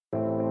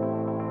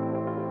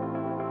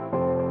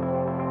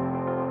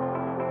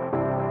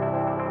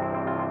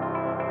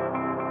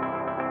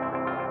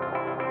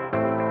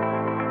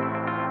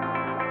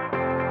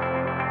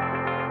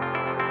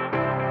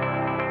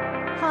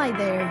Hi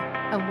there,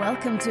 and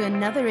welcome to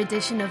another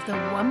edition of the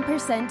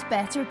 1%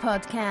 Better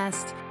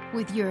podcast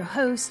with your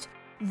host,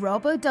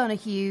 Rob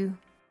O'Donoghue.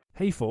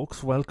 Hey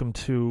folks, welcome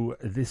to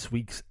this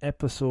week's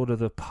episode of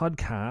the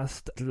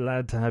podcast.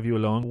 Glad to have you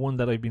along. One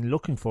that I've been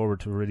looking forward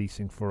to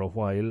releasing for a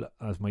while,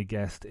 as my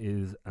guest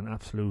is an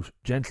absolute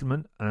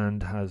gentleman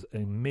and has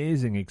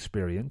amazing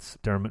experience,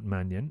 Dermot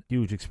Mannion.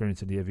 Huge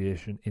experience in the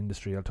aviation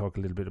industry. I'll talk a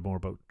little bit more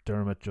about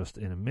Dermot just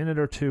in a minute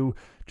or two.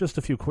 Just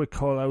a few quick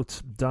call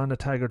outs. Donna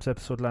Taggart's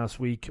episode last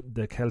week,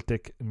 the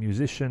Celtic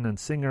musician and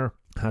singer,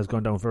 has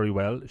gone down very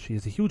well. She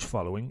has a huge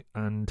following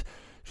and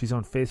she's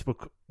on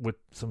Facebook with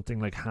something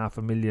like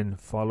 500,000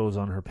 follows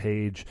on her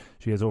page.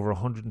 She has over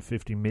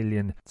 150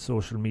 million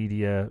social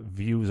media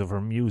views of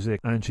her music,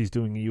 and she's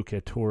doing a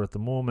UK tour at the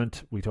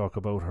moment. We talk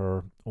about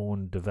her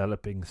own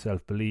developing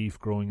self-belief,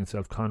 growing in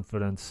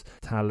self-confidence,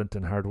 talent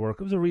and hard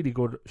work. It was a really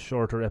good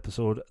shorter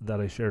episode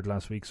that I shared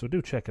last week, so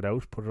do check it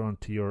out. Put it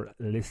onto your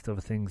list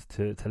of things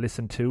to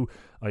listen to.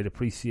 I'd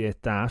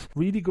appreciate that.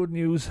 Really good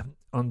news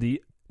on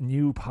the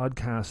new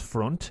podcast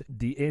front.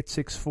 The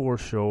 864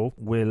 show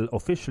will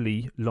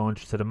officially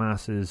launch to the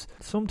masses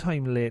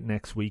sometime late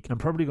next week. I'm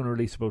probably going to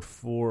release about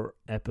 4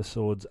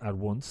 episodes at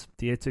once.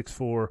 The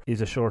 864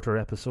 is a shorter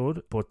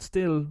episode, but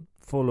still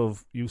full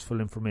of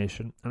useful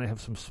information, and I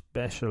have some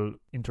special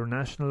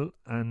international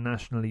and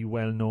nationally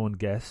well-known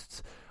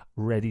guests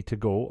ready to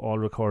go, all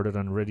recorded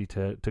and ready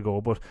to go.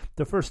 But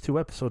the first 2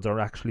 episodes are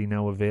actually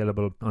now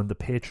available on the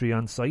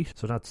Patreon site.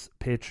 So that's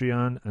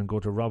Patreon, and go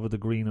to Rob of the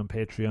Green on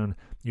Patreon.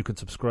 You can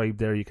subscribe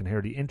there. You can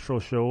hear the intro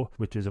show,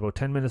 which is about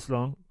 10 minutes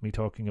long, me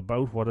talking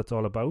about what it's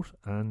all about,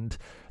 and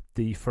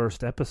the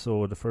first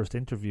episode, the first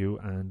interview,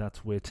 and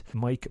that's with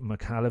Mike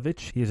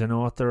Michalowicz. He is an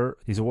author,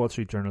 he's a Wall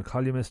Street Journal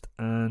columnist,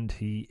 and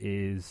he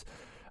is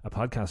a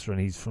podcaster,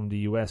 and he's from the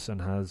US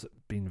and has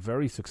been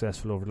very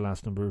successful over the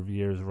last number of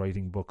years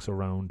writing books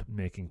around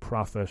making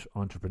profit,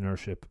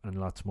 entrepreneurship, and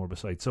lots more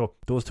besides. So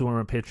those 2 are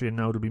on Patreon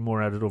now. There'll be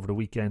more added over the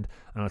weekend,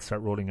 and I'll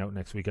start rolling out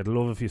next week. I'd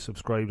love if you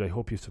subscribed. I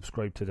hope you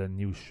subscribe to the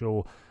new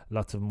show.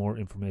 Lots of more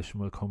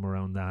information will come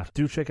around that.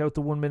 Do check out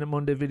the 1 Minute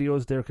Monday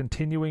videos. They're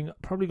continuing.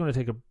 Probably going to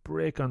take a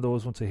break on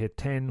those once I hit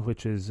 10,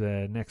 which is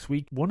next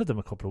week. One of them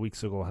a couple of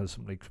weeks ago has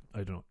something like,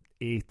 I don't know,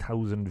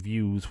 8,000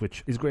 views,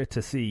 which is great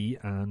to see,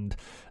 and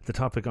the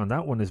topic on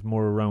that one is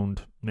more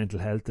around mental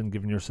health and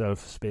giving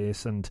yourself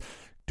space and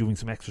doing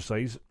some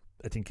exercise.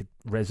 I think it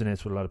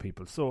resonates with a lot of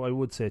people, so I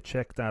would say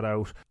check that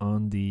out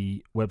on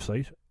the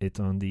website. It's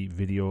on the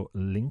video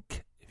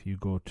link if you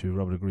go to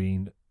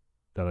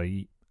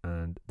robertgreen.ie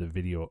and the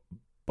video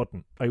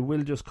button. I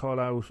will just call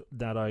out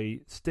that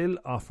I still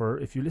offer,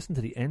 if you listen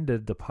to the end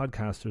of the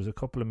podcast, there's a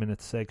couple of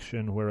minutes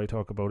section where I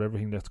talk about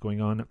everything that's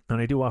going on,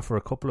 and I do offer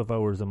a couple of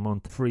hours a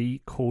month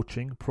free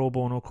coaching, pro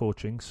bono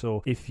coaching.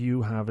 So if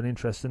you have an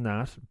interest in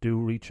that, do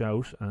reach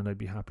out and I'd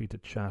be happy to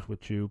chat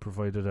with you,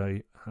 provided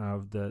I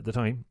have the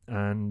time,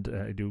 and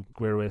I do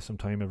square away some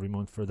time every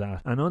month for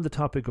that. And on the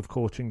topic of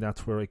coaching,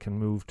 that's where I can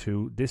move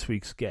to this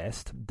week's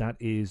guest. That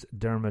is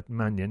Dermot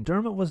Mannion.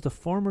 Dermot was the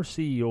former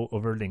CEO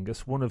of Aer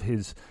Lingus, one of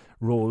his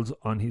roles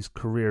on his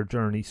career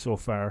journey so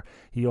far.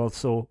 He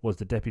also was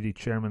the deputy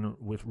chairman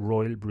with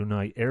Royal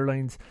Brunei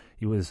Airlines.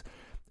 He was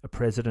a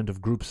president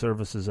of group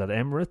services at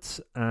Emirates,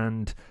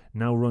 and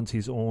now runs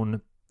his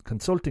own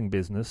consulting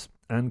business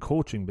and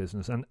coaching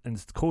business, and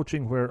it's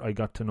coaching where I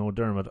got to know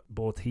Dermot.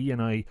 Both he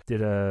and I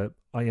did a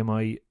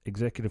IMI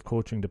executive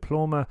coaching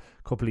diploma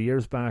a couple of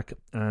years back,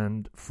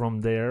 and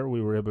from there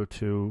we were able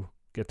to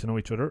get to know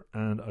each other,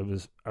 and I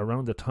was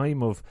around the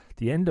time of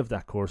the end of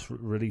that course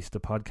released a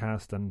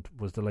podcast, and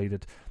was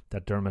delighted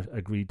that Dermot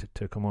agreed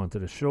to come on to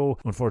the show.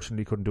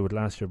 Unfortunately couldn't do it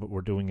last year, but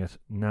we're doing it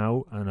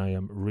now, and I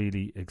am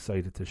really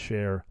excited to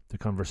share the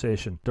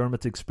conversation.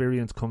 Dermot's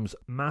experience comes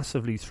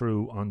massively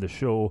through on the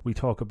show. We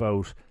talk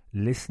about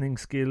listening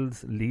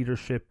skills,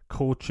 leadership,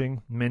 coaching,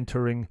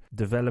 mentoring,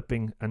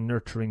 developing and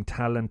nurturing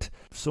talent,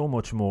 so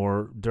much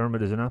more.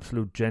 Dermot is an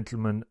absolute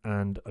gentleman,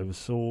 and I was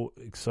so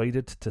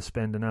excited to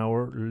spend an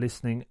hour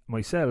listening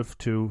myself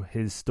to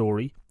his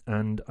story,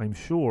 and I'm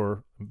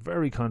sure,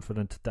 very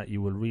confident that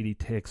you will really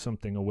take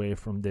something away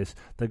from this.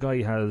 The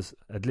guy has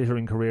a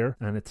glittering career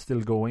and it's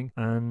still going,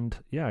 and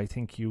yeah, I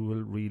think you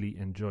will really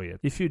enjoy it.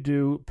 If you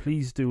do,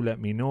 please do let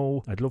me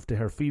know. I'd love to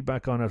hear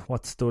feedback on it,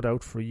 what stood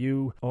out for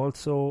you.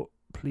 Also,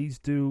 please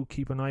do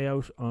keep an eye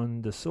out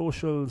on the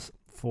socials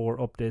for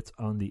updates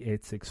on the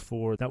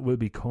 864. That will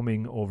be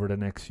coming over the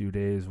next few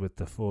days with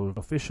the full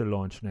official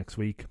launch next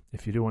week.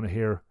 If you do want to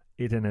hear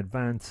it in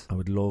advance, I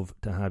would love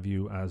to have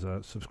you as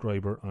a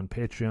subscriber on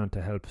Patreon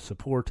to help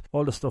support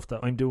all the stuff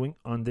that I'm doing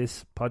on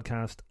this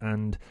podcast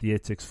and the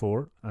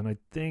 864. And I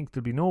think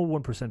there'll be no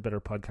 1% Better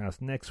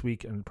podcast next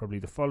week and probably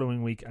the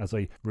following week, as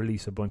I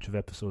release a bunch of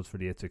episodes for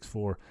the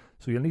 864.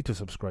 So you'll need to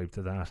subscribe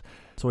to that.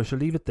 So I shall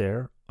leave it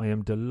there. I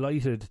am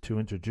delighted to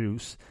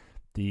introduce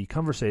the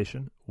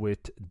conversation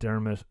with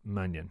Dermot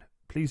Mannion.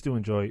 Please do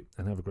enjoy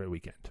and have a great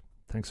weekend.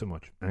 Thanks so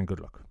much and good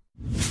luck.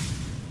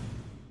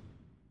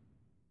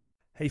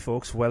 Hey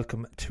folks,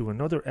 welcome to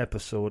another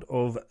episode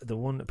of the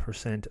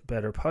 1%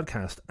 Better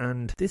podcast,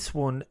 and this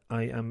one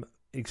I am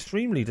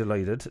extremely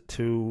delighted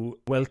to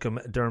welcome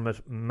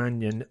Dermot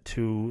Mannion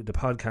to the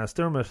podcast.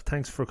 Dermot,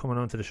 thanks for coming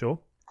on to the show.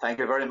 Thank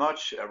you very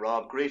much,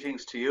 Rob.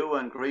 Greetings to you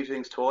and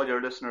greetings to all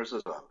your listeners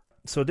as well.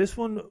 So this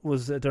one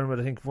was, Dermot,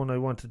 I think one I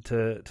wanted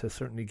to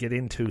certainly get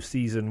into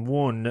season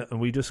 1, and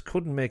we just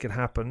couldn't make it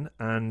happen.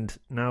 And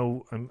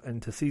now I'm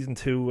into season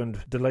 2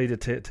 and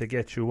delighted to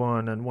get you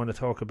on and want to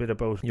talk a bit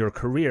about your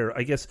career.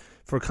 I guess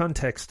for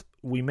context,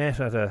 we met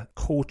at a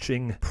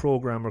coaching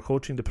program or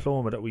coaching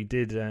diploma that we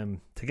did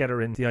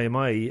together in the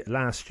IMI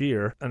last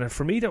year. And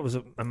for me, that was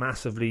a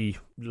massively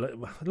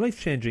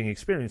life-changing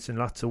experience in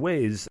lots of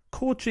ways.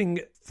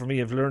 Coaching, for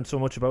me, I've learned so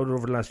much about it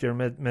over the last year.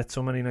 Met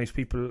so many nice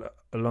people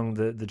along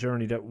the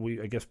journey that we,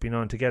 I guess, been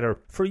on together.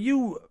 For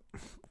you,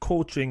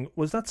 coaching,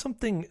 was that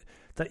something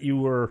that you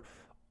were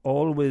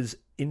always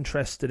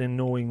interested in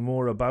knowing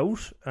more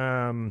about,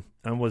 and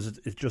was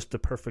it just the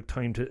perfect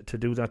time to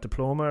do that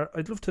diploma?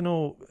 I'd love to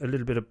know a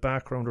little bit of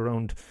background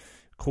around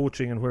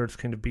coaching and where it's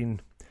kind of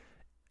been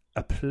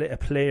a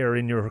player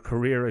in your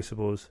career, I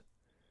suppose.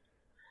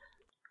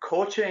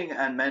 Coaching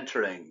and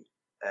mentoring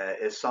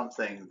is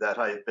something that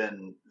I've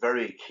been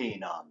very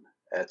keen on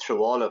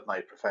through all of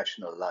my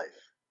professional life.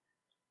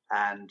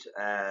 And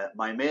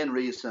my main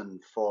reason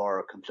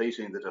for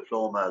completing the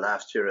diploma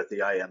last year at the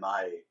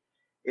IMI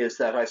is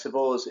that I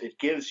suppose it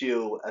gives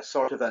you a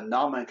sort of a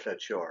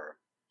nomenclature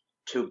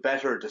to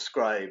better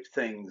describe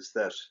things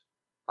that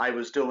I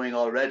was doing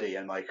already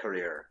in my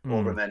career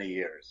over many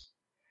years.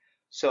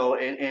 So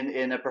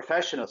in a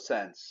professional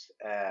sense,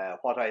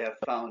 what I have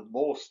found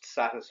most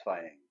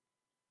satisfying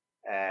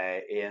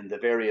in the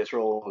various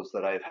roles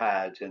that I've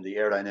had in the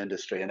airline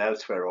industry and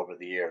elsewhere over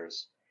the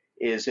years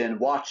is in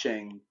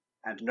watching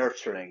and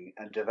nurturing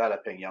and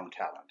developing young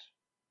talent.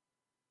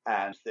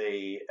 And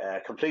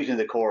completing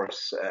the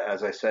course,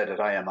 as I said, at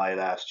IMI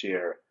last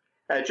year,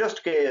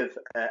 just gave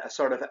a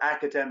sort of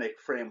academic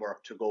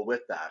framework to go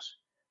with that,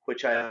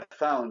 which I have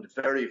found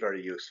very,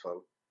 very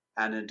useful.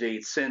 And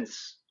indeed,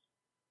 since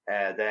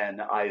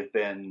then, I've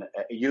been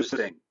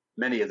using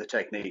many of the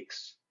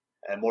techniques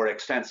more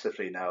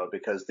extensively now,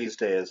 because these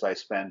days I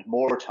spend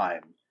more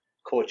time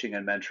coaching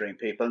and mentoring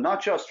people,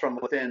 not just from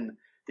within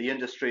the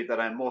industry that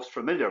I'm most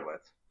familiar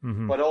with,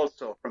 but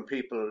also from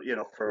people,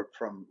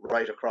 from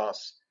right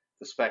across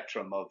the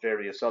spectrum of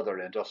various other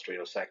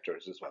industrial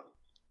sectors as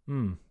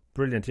well.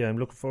 Brilliant. Yeah, I'm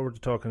looking forward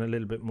to talking a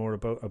little bit more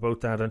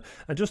about that. And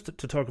just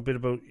to talk a bit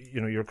about,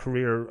 your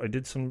career, I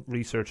did some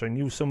research. I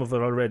knew some of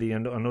it already,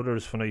 and on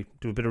others, when I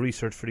do a bit of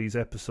research for these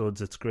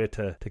episodes, it's great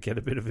to get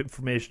a bit of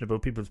information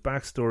about people's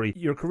backstory.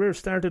 Your career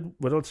started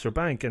with Ulster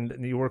Bank,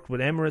 and you worked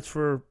with Emirates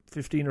for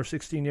 15 or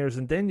 16 years,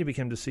 and then you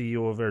became the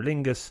CEO of Aer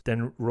Lingus,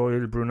 then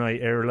Royal Brunei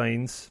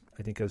Airlines,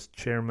 I think as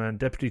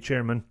deputy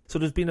chairman. So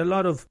there's been a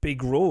lot of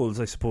big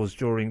roles, I suppose,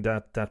 during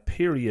that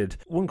period.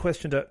 One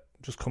question that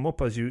just come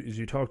up as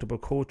you talked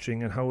about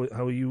coaching and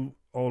how you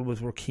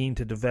always were keen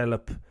to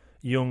develop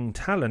young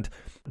talent.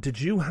 Did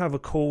you have a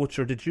coach,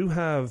 or did you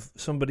have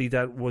somebody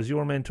that was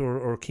your mentor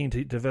or keen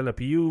to develop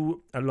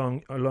you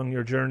along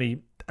your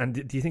journey?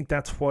 And do you think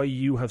that's why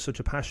you have such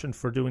a passion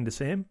for doing the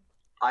same?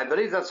 I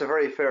believe that's a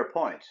very fair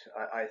point.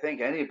 I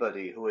think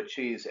anybody who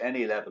achieves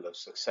any level of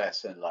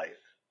success in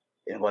life,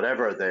 in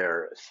whatever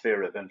their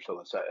sphere of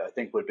influence, I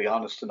think would be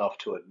honest enough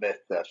to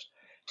admit that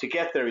to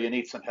get there, you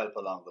need some help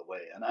along the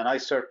way. And I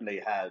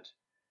certainly had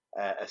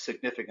a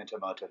significant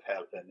amount of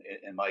help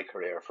in my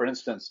career. For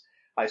instance,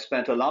 I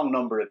spent a long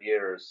number of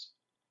years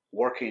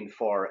working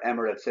for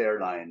Emirates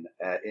Airline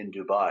in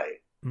Dubai.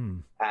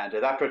 And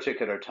at that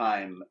particular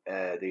time,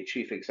 the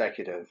chief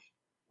executive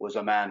was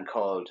a man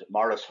called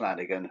Maurice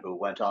Flanagan, who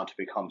went on to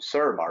become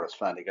Sir Maurice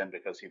Flanagan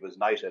because he was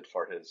knighted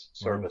for his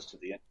service to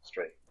the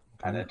industry,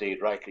 and indeed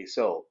rightly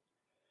so.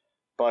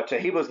 But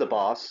he was the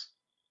boss.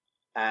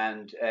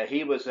 And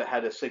he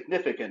had a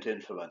significant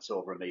influence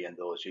over me in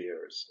those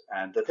years.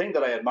 And the thing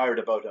that I admired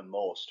about him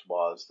most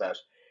was that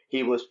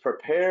he was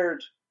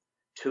prepared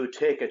to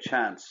take a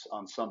chance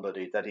on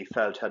somebody that he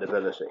felt had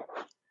ability.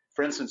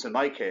 For instance, in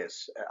my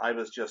case, I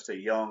was just a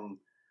young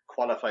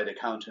qualified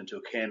accountant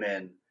who came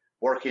in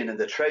working in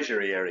the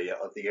treasury area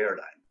of the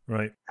airline.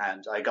 Right.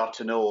 And I got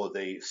to know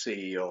the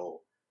CEO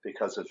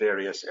because of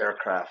various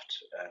aircraft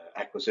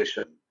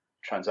acquisition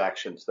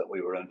transactions that we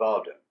were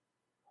involved in.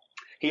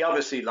 He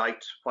obviously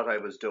liked what I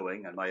was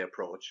doing and my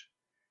approach,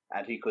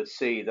 and he could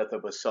see that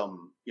there was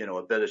some,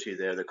 ability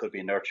there that could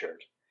be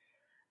nurtured.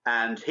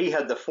 And he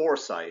had the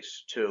foresight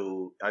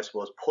to, I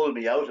suppose, pull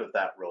me out of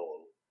that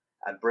role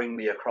and bring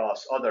me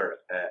across other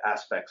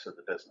aspects of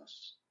the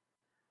business,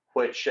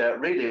 which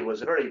really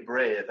was a very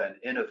brave and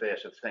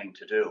innovative thing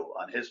to do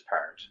on his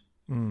part.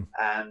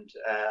 And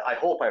I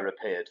hope I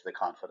repaid the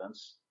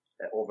confidence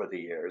over the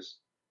years.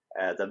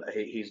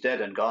 He's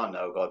dead and gone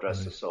now, God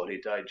rest his soul. He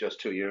died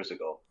just 2 years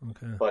ago.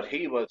 Okay. But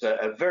he was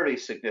a very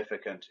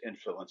significant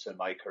influence in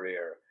my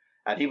career.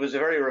 And he was a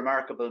very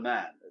remarkable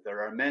man. There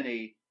are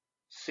many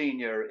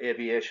senior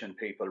aviation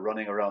people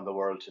running around the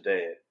world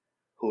today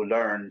who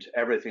learned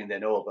everything they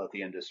know about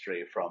the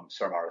industry from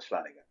Sir Maurice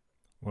Flanagan.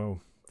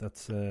 Wow.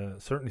 That's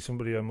certainly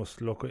somebody I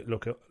must look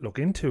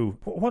into.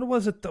 What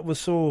was it that was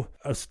so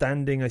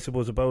outstanding, I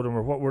suppose, about him,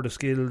 or what were the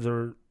skills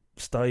or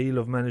style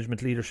of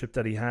management leadership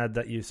that he had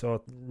that you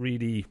thought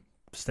really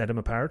set him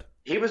apart?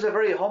 He was a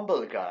very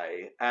humble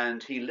guy,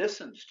 and he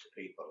listened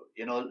to people.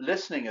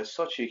 Listening is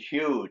such a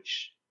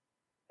huge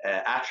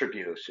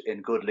attribute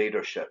in good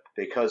leadership,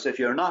 because if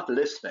you're not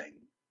listening,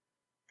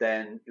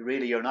 then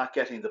really you're not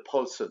getting the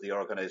pulse of the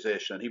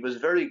organization. He was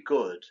very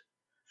good,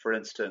 for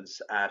instance,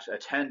 at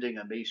attending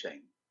a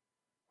meeting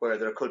where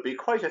there could be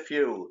quite a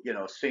few,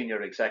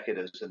 senior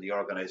executives in the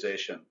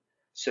organization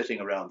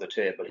sitting around the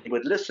table. He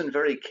would listen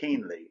very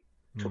keenly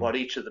to what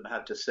each of them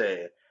had to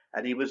say,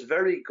 and he was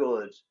very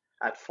good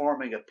at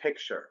forming a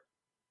picture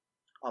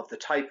of the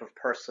type of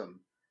person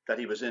that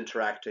he was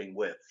interacting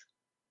with.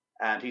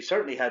 And he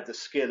certainly had the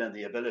skill and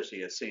the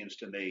ability, it seems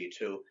to me,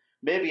 to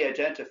maybe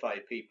identify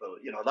people,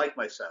 like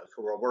myself,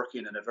 who are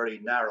working in a very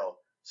narrow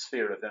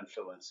sphere of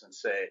influence and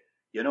say,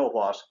 you know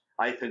what,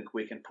 I think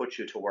we can put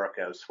you to work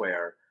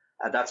elsewhere.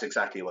 And that's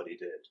exactly what he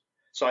did.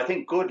 So I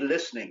think good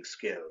listening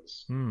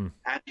skills and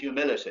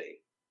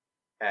humility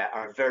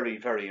are very,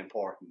 very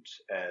important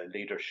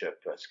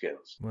leadership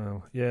skills.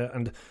 Wow. Yeah.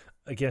 And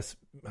I guess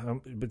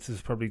this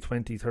is probably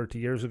 20, 30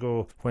 years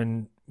ago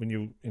when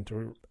you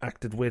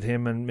interacted with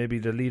him, and maybe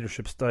the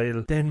leadership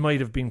style then might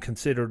have been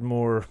considered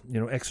more,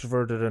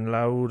 extroverted and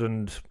loud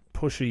and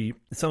pushy.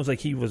 It sounds like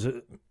he was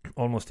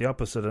almost the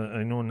opposite.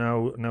 I know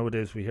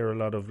nowadays we hear a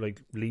lot of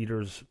like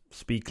leaders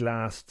speak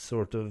last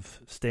sort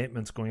of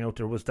statements going out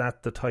there. Was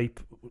that the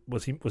type?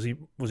 Was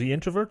he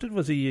introverted?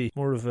 Was he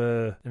more of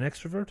an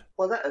extrovert?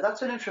 Well,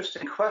 that's an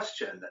interesting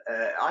question.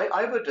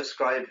 I would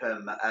describe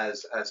him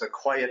as a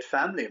quiet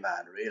family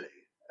man, really,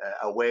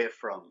 away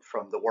from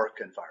the work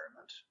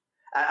environment,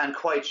 and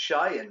quite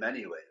shy in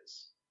many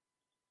ways.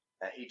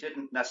 He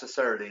didn't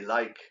necessarily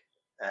like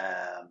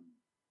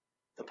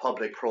the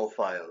public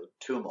profile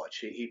too much.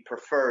 He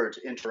preferred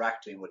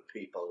interacting with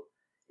people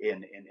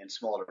in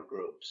smaller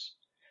groups.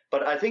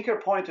 But I think your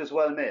point is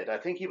well made. I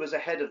think he was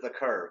ahead of the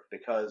curve,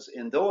 because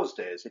in those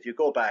days, if you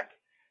go back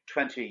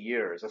 20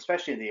 years,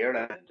 especially in the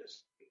airline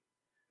industry,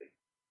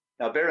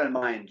 now bear in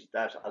mind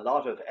that a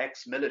lot of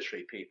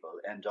ex-military people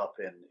end up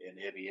in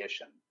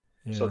aviation.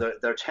 Yeah. So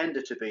there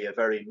tended to be a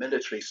very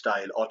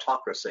military-style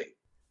autocracy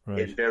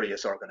in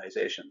various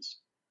organizations.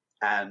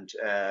 And,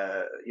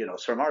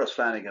 Sir Maurice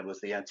Flanagan was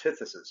the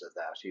antithesis of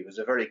that. He was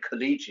a very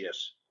collegiate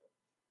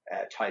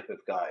type of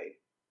guy.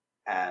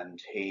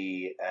 And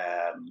he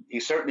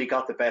certainly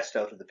got the best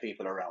out of the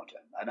people around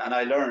him. And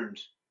I learned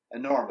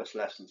enormous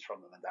lessons from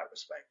him in that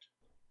respect.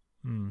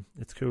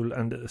 It's cool.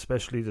 And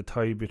especially the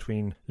tie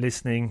between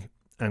listening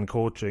and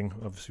coaching.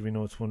 Obviously, we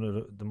know it's one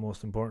of the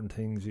most important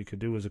things you could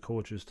do as a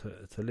coach is to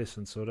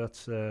listen. So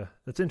that's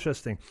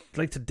interesting. I'd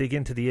like to dig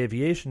into the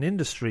aviation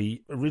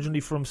industry. Originally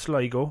from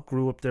Sligo,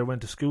 grew up there,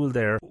 went to school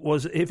there.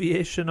 Was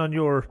aviation on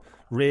your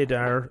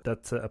radar?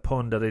 That's a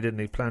pun that I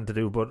didn't plan to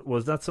do, but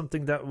was that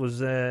something that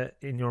was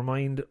in your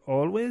mind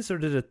always, or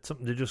did it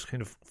something to just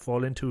kind of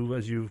fall into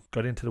as you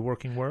got into the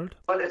working world?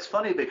 Well, it's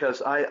funny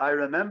because I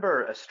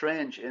remember a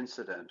strange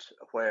incident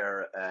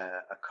where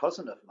a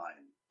cousin of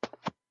mine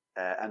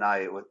and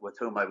I, with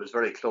whom I was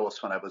very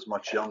close when I was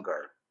much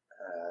younger,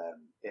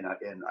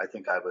 I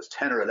think I was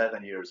 10 or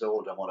 11 years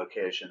old on one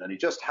occasion, and he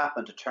just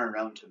happened to turn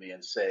around to me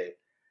and say,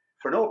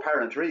 for no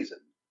apparent reason,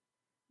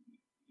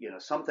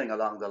 something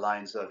along the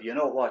lines of, you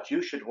know what,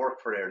 you should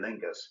work for Aer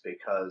Lingus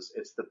because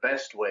it's the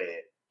best way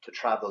to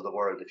travel the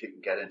world if you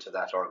can get into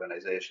that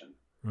organization.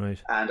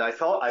 Right. And I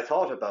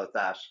thought about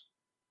that,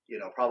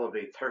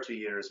 probably 30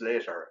 years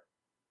later,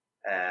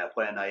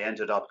 when I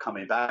ended up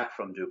coming back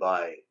from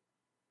Dubai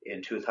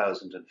in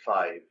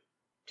 2005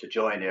 to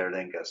join Aer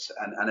Lingus,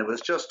 and it was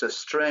just a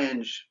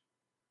strange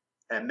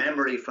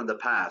memory from the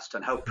past,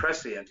 and how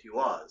prescient he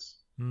was.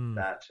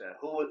 That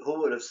who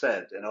would have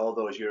said in all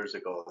those years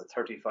ago that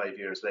 35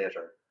 years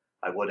later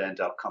I would end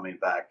up coming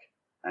back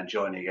and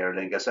joining Aer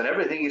Lingus. And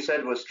everything he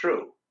said was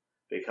true,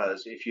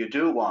 because if you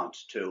do want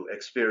to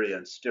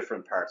experience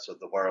different parts of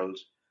the world,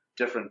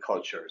 different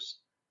cultures,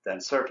 then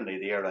certainly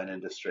the airline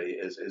industry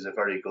is a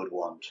very good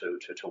one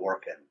to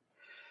work in.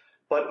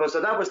 But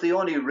that was the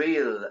only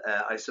real,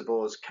 I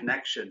suppose,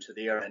 connection to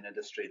the airline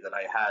industry that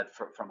I had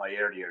from my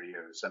earlier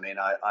years. I mean,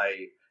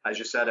 I as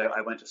you said,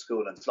 I went to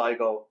school in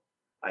Sligo.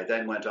 I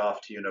then went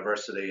off to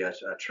university at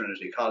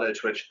Trinity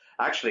College, which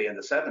actually in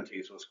the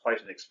 70s was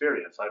quite an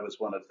experience. I was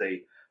one of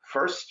the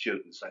first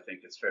students, I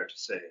think it's fair to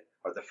say,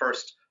 or the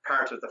first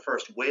part of the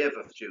first wave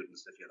of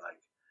students, if you like,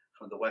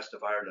 from the west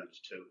of Ireland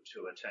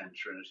to attend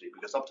Trinity,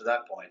 because up to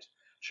that point,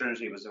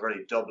 Trinity was a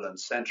very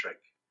Dublin-centric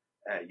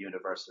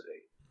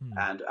university.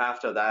 And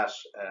after that,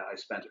 I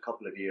spent a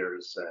couple of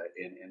years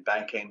in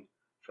banking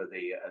for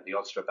the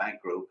Ulster Bank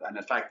Group. And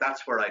in fact,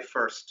 that's where I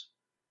first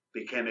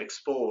became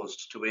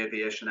exposed to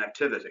aviation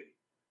activity.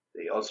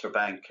 The Ulster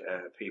Bank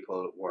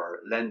people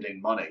were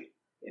lending money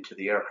into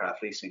the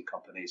aircraft leasing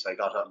companies. I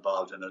got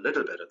involved in a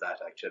little bit of that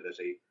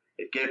activity.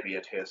 It gave me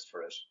a taste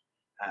for it.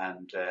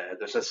 And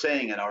there's a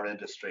saying in our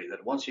industry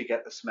that once you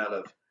get the smell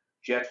of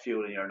jet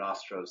fuel in your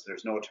nostrils,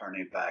 there's no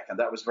turning back. And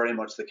that was very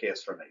much the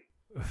case for me.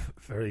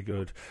 Very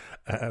good.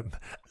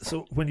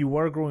 So when you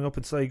were growing up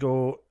in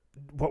Sligo,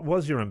 what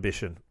was your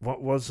ambition?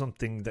 What was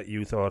something that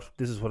you thought,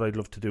 this is what I'd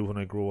love to do when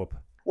I grow up?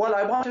 Well,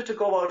 I wanted to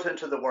go out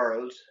into the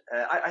world.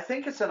 I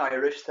think it's an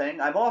Irish thing.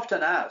 I'm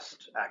often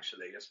asked,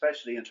 actually,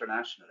 especially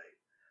internationally,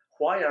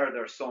 why are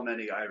there so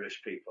many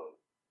Irish people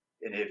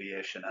in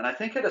aviation? And I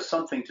think it has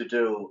something to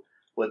do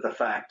with the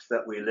fact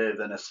that we live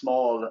in a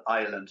small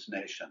island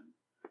nation.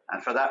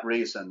 And for that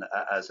reason,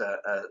 as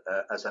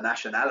a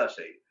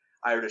nationality,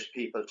 Irish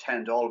people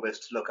tend always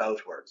to look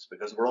outwards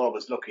because we're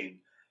always looking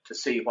to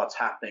see what's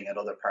happening in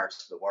other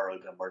parts of the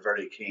world, and we're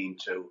very keen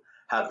to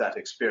have that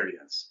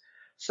experience.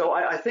 So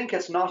I think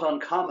it's not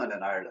uncommon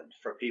in Ireland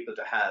for people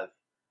to have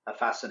a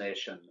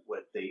fascination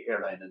with the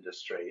airline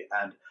industry.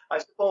 And I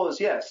suppose,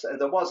 yes,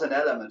 there was an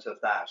element of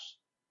that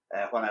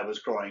when I was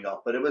growing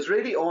up, but it was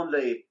really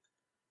only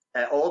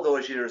all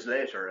those years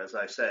later, as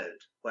I said,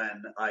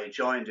 when I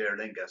joined Aer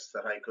Lingus,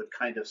 that I could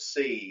kind of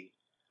see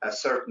a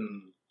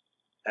certain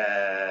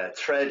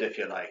thread, if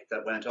you like,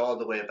 that went all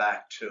the way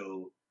back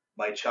to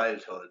my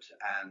childhood,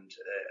 and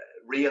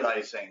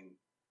realizing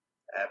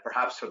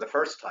perhaps for the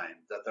first time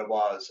that there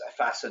was a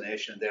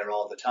fascination there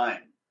all the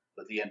time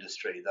with the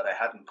industry that I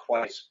hadn't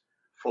quite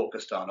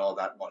focused on all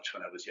that much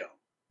when I was young.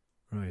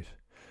 Right.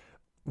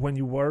 When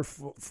you were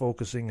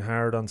focusing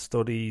hard on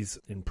studies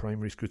in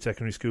primary school,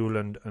 secondary school,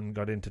 and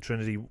got into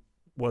Trinity,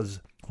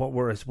 what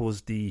were, I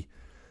suppose, the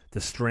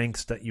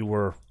strengths that you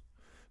were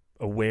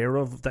aware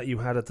of that you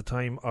had at the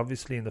time?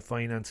 Obviously, in the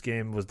finance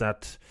game, was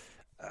that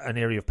an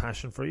area of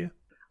passion for you?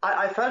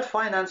 I felt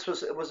finance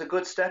was a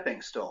good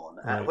stepping stone,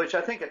 right. Which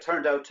I think it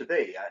turned out to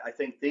be. I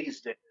think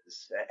these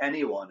days,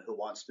 anyone who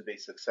wants to be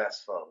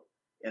successful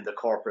in the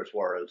corporate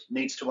world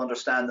needs to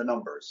understand the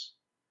numbers.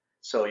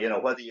 So,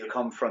 whether you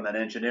come from an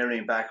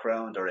engineering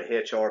background or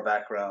a HR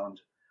background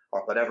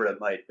or whatever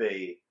it might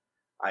be,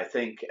 I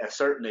think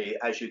certainly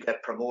as you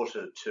get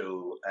promoted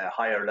to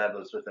higher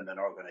levels within an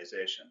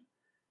organization,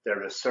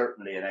 there is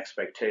certainly an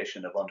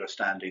expectation of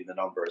understanding the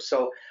numbers.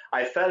 So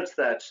I felt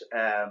that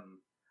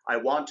I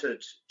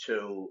wanted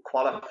to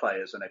qualify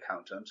as an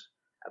accountant,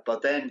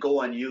 but then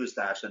go and use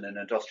that in an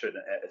industrial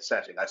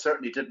setting. I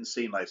certainly didn't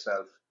see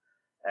myself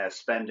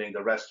spending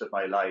the rest of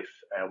my life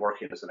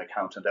working as an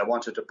accountant. I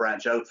wanted to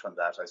branch out from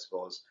that, I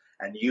suppose,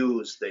 and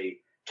use the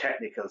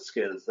technical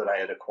skills that I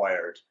had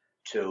acquired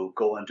to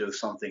go and do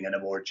something in a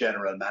more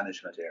general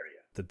management area.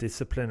 The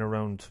discipline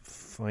around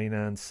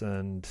finance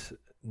and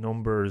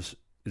numbers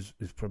is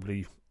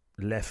probably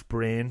left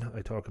brain.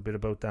 I talk a bit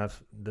about that,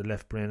 the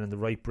left brain and the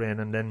right brain,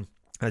 and then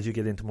as you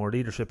get into more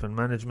leadership and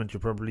management, you're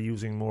probably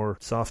using more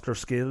softer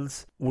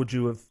skills. Would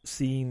you have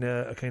seen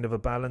a kind of a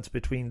balance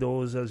between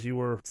those as you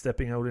were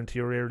stepping out into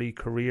your early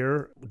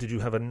career? Did you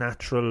have a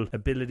natural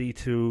ability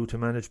to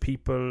manage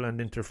people and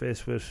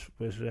interface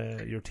with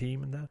your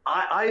team and that?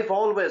 I've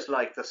always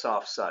liked the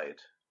soft side.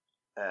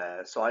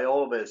 So I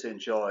always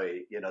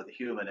enjoy, the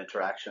human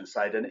interaction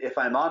side. And if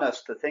I'm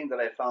honest, the thing that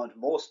I found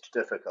most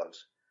difficult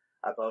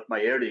about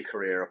my early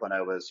career when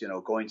I was,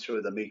 going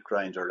through the meat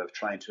grinder of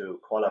trying to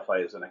qualify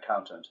as an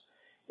accountant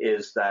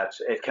is that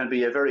it can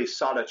be a very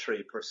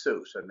solitary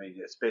pursuit. I mean,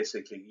 it's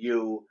basically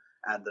you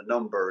and the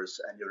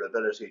numbers and your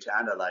ability to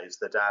analyze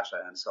the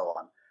data and so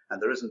on.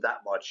 And there isn't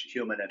that much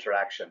human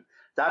interaction.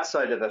 That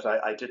side of it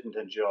I didn't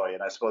enjoy.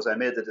 And I suppose I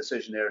made the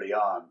decision early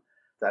on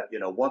that,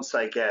 once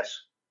I get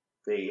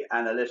the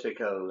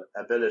analytical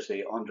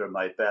ability under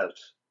my belt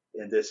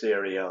in this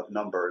area of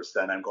numbers,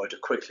 then I'm going to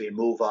quickly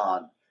move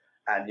on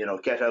and,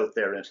 get out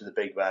there into the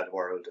big bad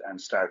world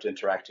and start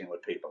interacting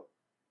with people.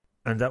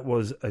 And that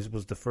was, I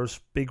suppose, the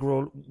first big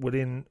role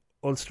within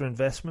Ulster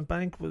Investment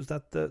Bank. Was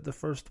that the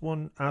first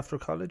one after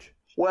college?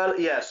 Well,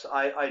 yes,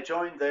 I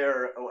joined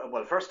there.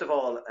 Well, first of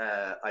all,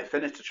 I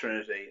finished at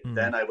Trinity.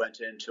 Then I went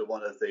into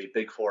one of the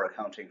big four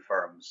accounting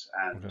firms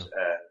and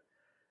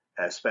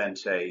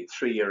spent a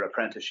 3-year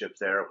apprenticeship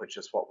there, which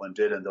is what one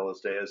did in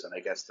those days. And I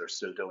guess they're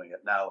still doing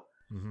it now.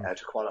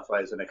 To qualify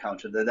as an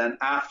accountant. And then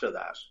after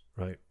that,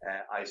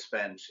 I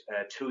spent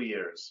 2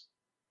 years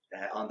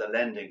on the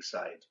lending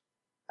side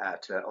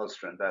at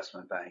Ulster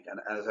Investment Bank. And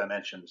as I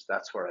mentioned,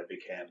 that's where I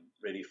became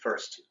really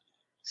first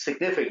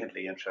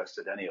significantly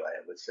interested anyway,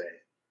 I would say,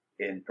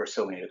 in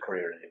pursuing a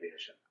career in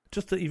aviation.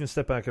 Just to even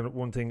step back, and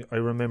one thing I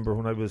remember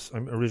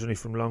I'm originally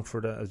from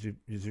Longford, as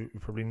you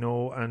probably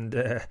know, and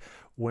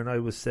when I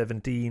was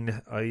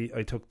 17,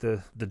 I took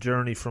the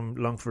journey from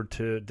Longford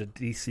to the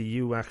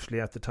DCU actually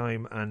at the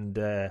time, and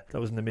that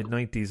was in the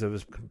mid-90s. I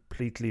was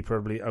completely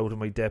probably out of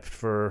my depth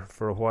for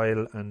a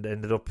while, and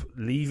ended up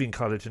leaving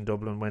college in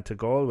Dublin, went to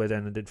Galway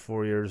then and did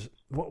 4 years.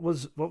 What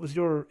was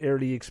your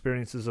early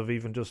experiences of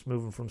even just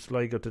moving from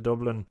Sligo to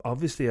Dublin?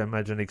 Obviously, I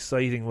imagine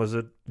exciting. Was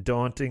it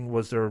daunting?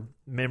 Was there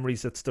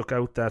memories that stuck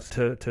out that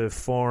to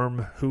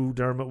form who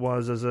Dermot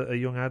was as a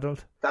young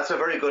adult? That's a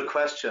very good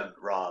question,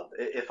 Rob.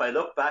 If I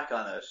look back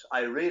on it,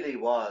 I really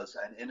was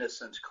an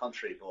innocent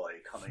country boy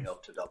coming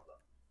up to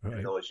Dublin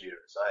in those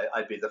years.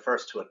 I'd be the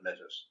first to admit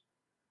it.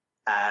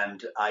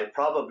 And I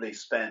probably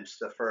spent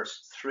the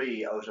first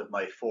 3 out of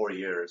my 4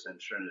 years in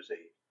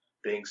Trinity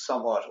being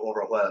somewhat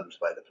overwhelmed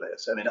by the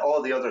place. I mean,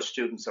 all the other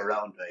students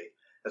around me,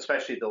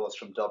 especially those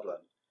from Dublin,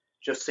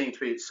 just seemed to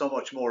be so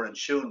much more in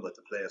tune with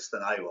the place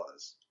than I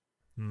was.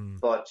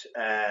 But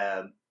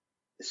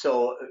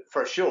so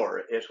for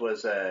sure, it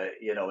was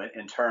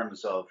in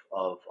terms of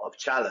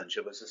challenge,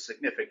 it was a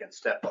significant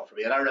step up for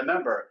me. And I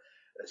remember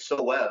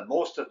so well,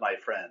 most of my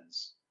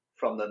friends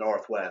from the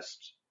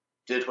Northwest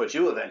did what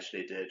you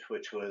eventually did,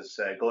 which was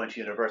going to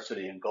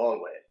university in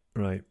Galway,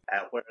 right?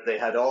 Where they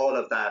had all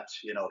of that,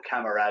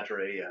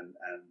 camaraderie and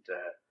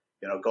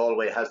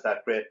Galway has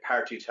that great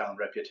party town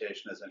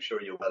reputation, as I'm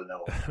sure you well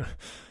know.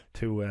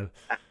 Too well.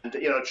 And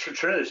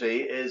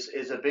Trinity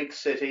is a big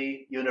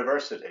city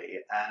university,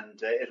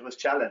 and it was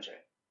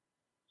challenging.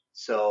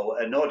 So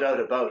no doubt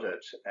about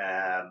it.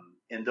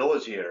 In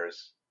those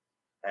years,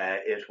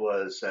 it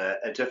was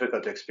a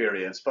difficult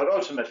experience, but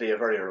ultimately a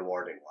very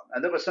rewarding one.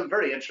 And there were some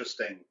very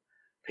interesting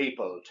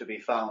people to be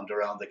found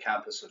around the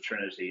campus of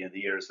Trinity in the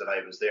years that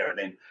I was there. I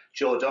mean,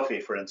 Joe Duffy,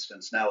 for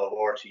instance, now of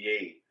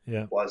RTE,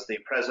 was the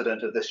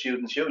president of the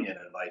Students' Union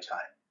in my time.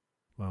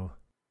 Wow.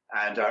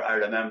 And I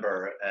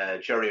remember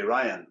Jerry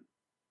Ryan,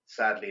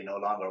 sadly no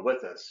longer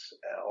with us,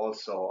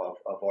 also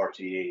of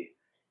RTE.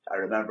 I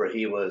remember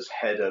he was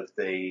head of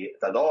the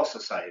Law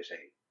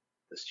Society,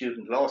 the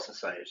Student Law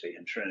Society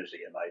in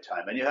Trinity in my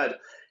time. And you had,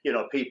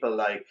 people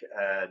like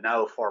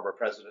now former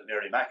President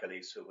Mary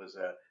McAleese, who was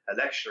a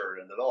lecturer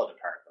in the law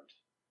department.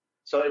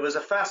 So it was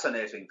a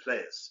fascinating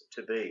place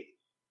to be,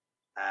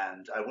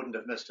 and I wouldn't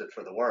have missed it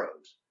for the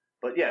world.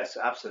 But yes,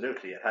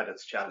 absolutely, it had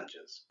its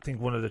challenges. I think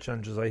one of the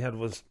challenges I had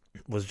was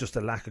just a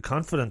lack of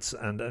confidence,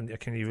 and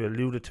can you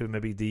alluded to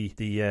maybe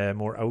the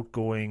more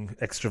outgoing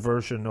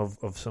extroversion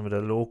of some of the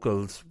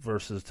locals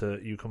versus to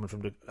you coming from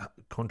the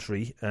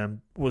country.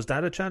 Was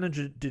that a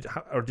challenge?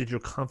 Did your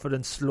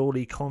confidence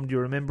slowly come? Do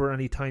you remember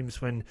any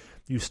times when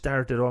you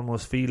started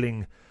almost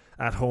feeling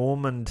at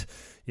home, and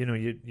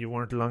you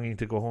weren't longing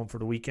to go home for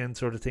the weekend,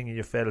 sort of thing, and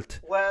you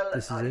felt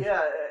this is it?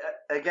 Yeah.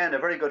 Again, a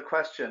very good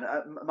question.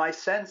 My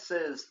sense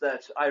is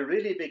that I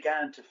really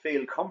began to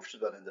feel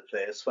comfortable in the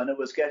place when it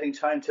was getting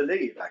time to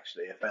leave,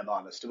 actually, if I'm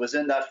honest. It was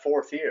in that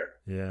 4th year.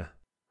 Yeah.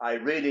 I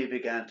really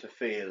began to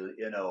feel,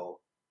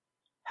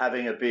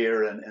 having a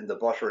beer in the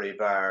Buttery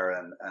Bar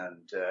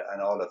and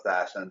all of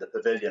that, and the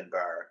Pavilion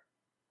Bar,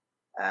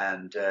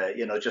 and,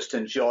 just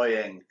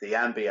enjoying the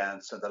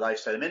ambience and the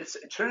lifestyle. I mean,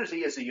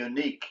 Trinity is a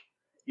unique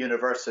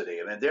university.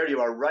 I mean, there you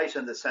are right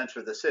in the center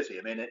of the city.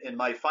 I mean, in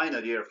my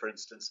final year, for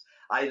instance,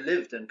 I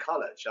lived in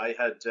college. I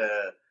had,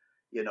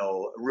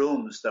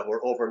 rooms that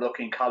were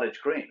overlooking College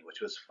Green,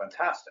 which was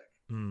fantastic.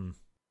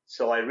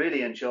 So I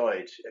really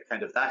enjoyed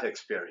kind of that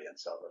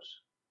experience of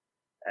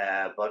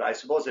it. But I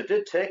suppose it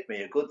did take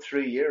me a good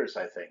 3 years,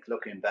 I think,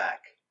 looking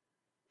back,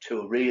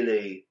 to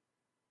really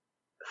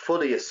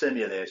fully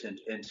assimilate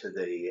into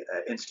the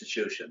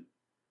institution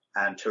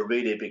and to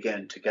really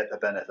begin to get the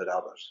benefit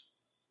of it.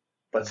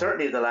 But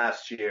certainly the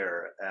last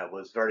year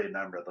was very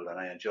memorable, and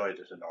I enjoyed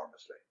it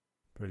enormously.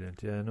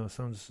 Brilliant. Yeah, no,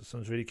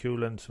 sounds really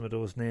cool. And some of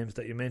those names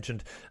that you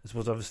mentioned, I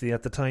suppose obviously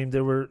at the time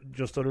there were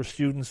just other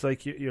students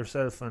like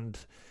yourself, and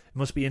it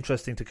must be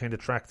interesting to kind of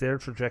track their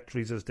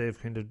trajectories as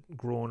they've kind of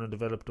grown and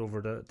developed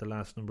over the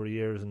last number of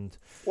years. And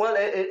well,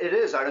 it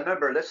is. I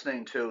remember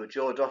listening to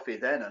Joe Duffy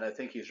then, and I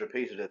think he's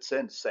repeated it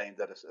since, saying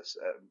that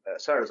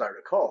as far as I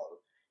recall,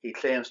 he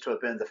claims to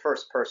have been the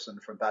first person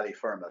from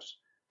Ballyfermot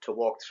to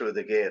walk through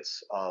the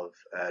gates of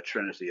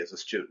Trinity as a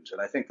student.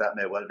 And I think that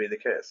may well be the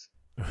case.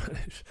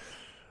 Right.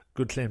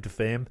 Good claim to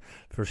fame,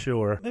 for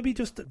sure. Maybe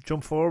just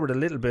jump forward a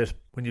little bit.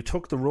 When you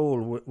took the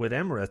role with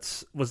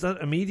Emirates, was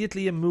that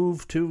immediately a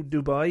move to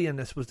Dubai? And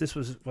this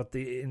was what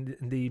in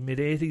the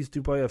mid-80s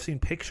Dubai. I've seen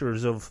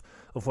pictures of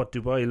what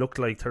Dubai looked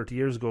like 30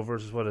 years ago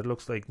versus what it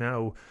looks like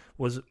now.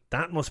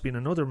 That must have been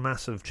another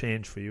massive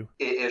change for you?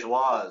 It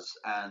was,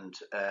 and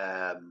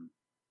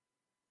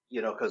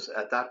because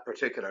at that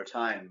particular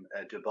time,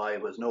 Dubai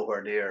was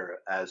nowhere near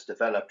as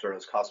developed or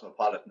as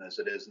cosmopolitan as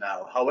it is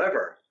now.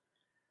 However,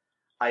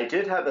 I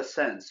did have a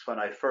sense when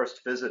I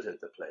first visited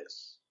the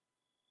place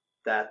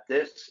that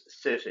this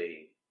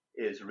city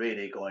is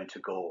really going to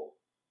go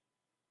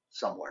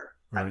somewhere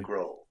and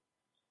grow.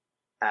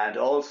 And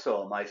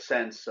also my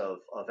sense of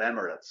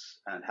Emirates,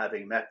 and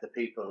having met the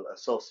people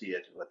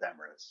associated with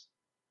Emirates,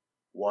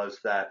 was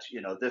that,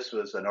 this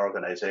was an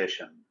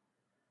organization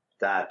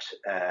that,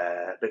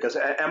 because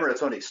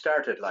Emirates only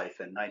started life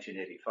in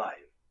 1985,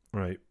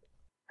 right,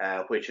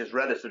 which is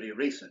relatively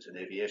recent in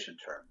aviation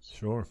terms.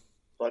 Sure.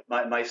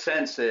 But my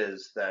sense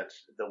is that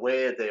the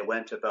way they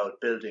went about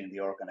building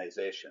the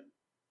organization,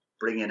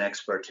 bringing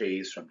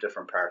expertise from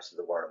different parts of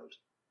the world,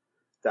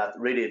 that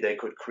really they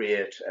could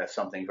create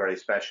something very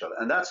special.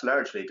 And that's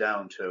largely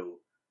down to,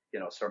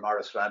 Sir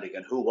Maurice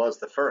Flanagan, who was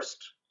the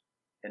first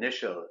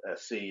initial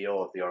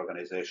CEO of the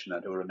organization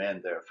and who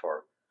remained there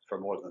for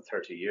more than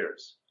 30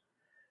 years.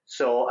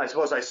 So I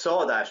suppose I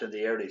saw that in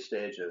the early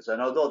stages.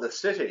 And although the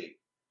city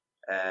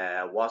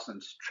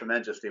wasn't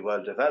tremendously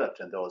well developed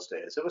in those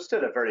days, it was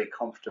still a very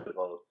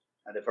comfortable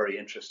and a very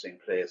interesting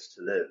place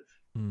to live.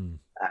 Mm.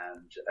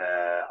 And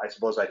I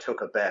suppose I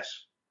took a bet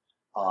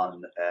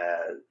on,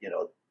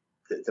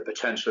 the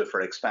potential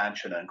for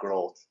expansion and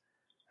growth.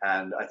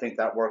 And I think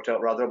that worked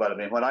out rather well. I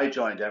mean, when I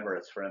joined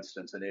Emirates, for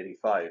instance, in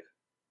 '85,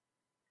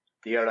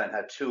 the airline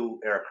had 2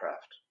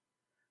 aircraft.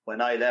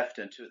 When I left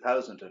in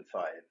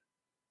 2005,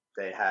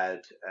 they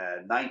had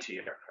 90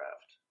 aircraft.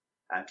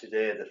 And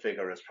today the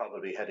figure is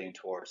probably heading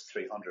towards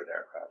 300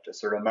 aircraft.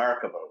 It's a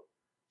remarkable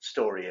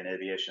story in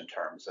aviation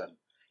terms. And,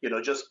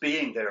 just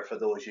being there for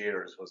those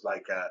years was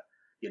like,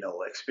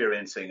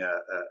 experiencing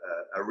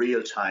a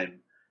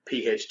real-time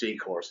PhD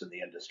course in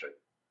the industry.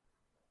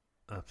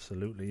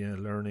 Absolutely, yeah.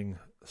 Learning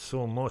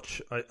so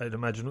much, I'd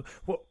imagine.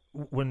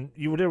 When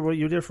you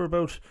were there for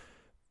about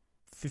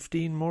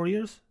 15 more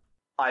years?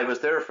 I was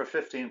there for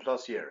 15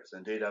 plus years.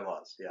 Indeed, I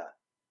was, yeah.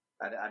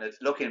 And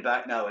it's looking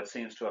back now, it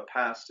seems to have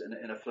passed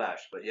in a flash.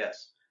 But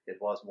yes, it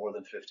was more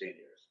than 15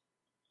 years.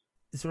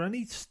 Is there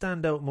any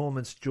standout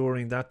moments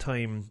during that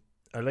time?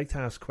 I like to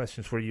ask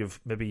questions where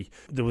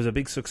there was a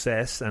big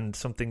success and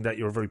something that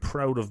you're very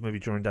proud of maybe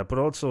during that, but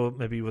also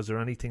maybe was there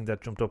anything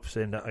that jumped up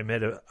saying that I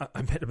made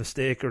a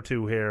mistake or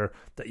two here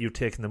that you've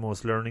taken the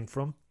most learning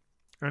from?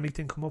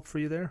 Anything come up for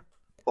you there?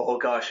 Oh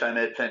gosh, I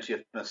made plenty of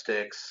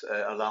mistakes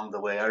along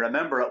the way. I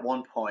remember at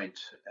one point,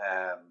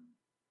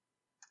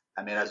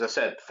 as I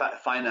said,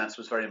 finance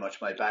was very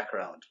much my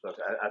background, but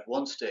at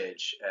one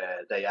stage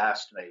they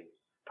asked me,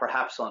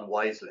 perhaps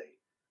unwisely,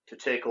 to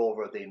take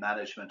over the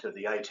management of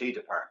the IT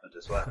department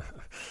as well.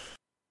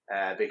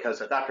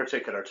 Because at that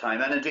particular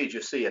time, and indeed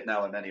you see it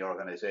now in many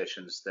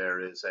organizations, there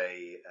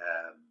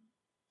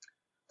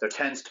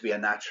tends to be a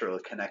natural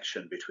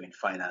connection between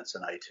finance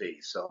and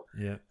IT. So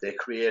They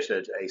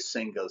created a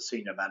single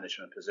senior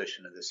management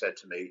position, and they said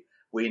to me,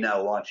 we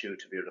now want you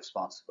to be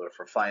responsible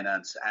for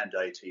finance and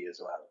IT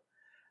as well.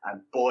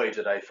 And boy,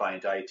 did I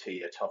find IT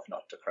a tough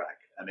nut to crack.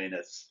 I mean,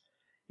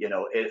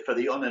 for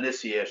the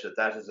uninitiated,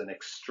 that is an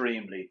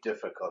extremely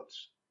difficult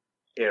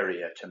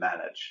area to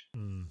manage.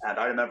 Mm. And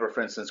I remember,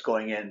 for instance,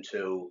 going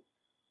into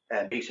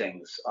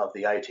meetings of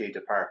the IT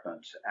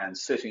department and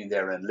sitting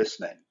there and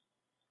listening.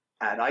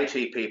 And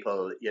IT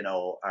people,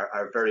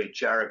 are very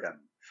jargon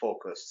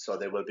focused. So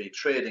they will be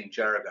trading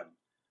jargon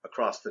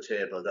across the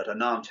table that a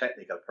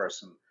non-technical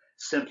person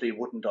simply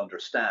wouldn't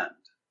understand.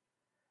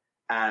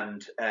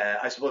 And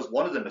I suppose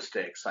one of the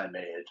mistakes I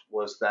made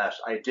was that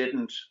I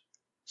didn't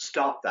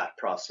stop that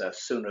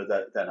process sooner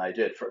than I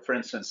did. For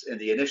instance, in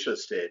the initial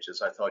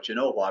stages, I thought, you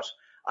know what,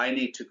 I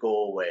need to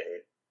go away,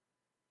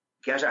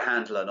 get a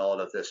handle on all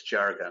of this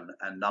jargon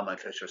and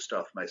nomenclature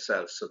stuff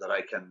myself so that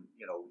I can,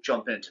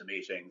 jump into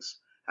meetings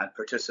and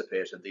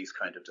participate in these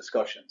kind of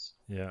discussions.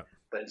 Yeah.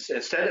 But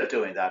instead of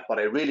doing that, what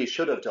I really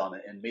should have done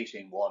in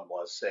meeting one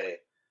was say,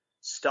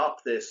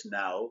 stop this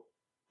now.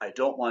 I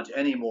don't want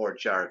any more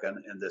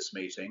jargon in this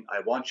meeting.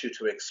 I want you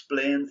to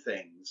explain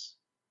things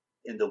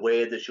in the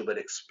way that you would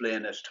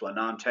explain it to a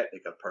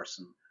non-technical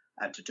person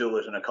and to do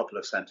it in a couple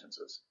of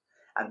sentences.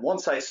 And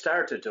once I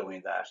started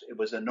doing that, it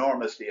was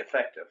enormously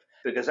effective,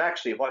 because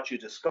actually what you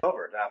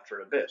discovered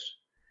after a bit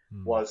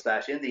was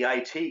that in the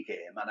IT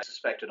game, and I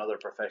suspect in other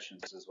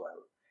professions as well,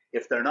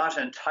 if they're not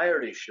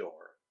entirely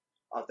sure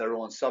of their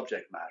own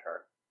subject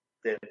matter,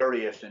 they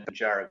bury it in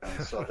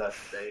jargon so that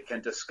they can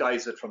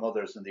disguise it from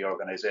others in the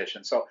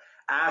organization. So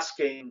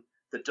asking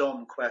the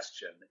dumb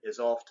question is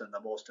often the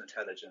most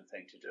intelligent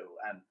thing to do.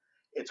 And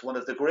it's one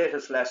of the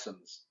greatest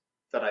lessons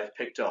that I've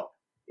picked up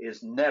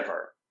is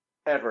never,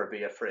 ever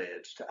be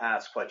afraid to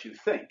ask what you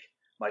think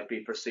might be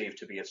perceived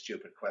to be a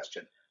stupid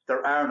question.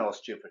 There are no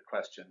stupid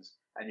questions,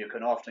 and you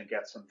can often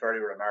get some very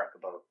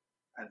remarkable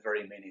and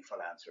very meaningful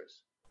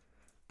answers.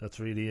 That's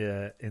really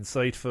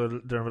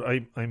insightful,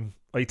 Dermot. I'm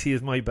IT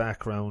is my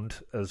background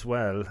as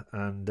well,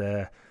 and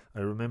I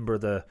remember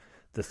the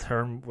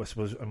term I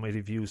suppose I might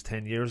have used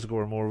 10 years ago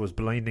or more was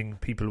blinding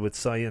people with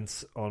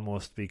science,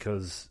 almost,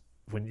 because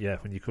when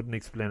you couldn't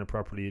explain it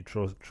properly, you'd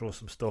throw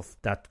some stuff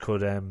that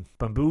could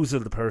bamboozle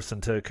the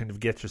person to kind of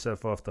get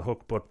yourself off the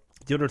hook. But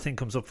the other thing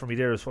comes up for me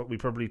there is what we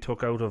probably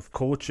took out of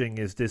coaching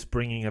is this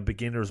bringing a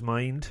beginner's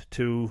mind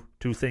to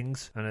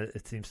things, and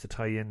it seems to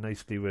tie in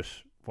nicely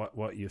with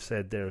what you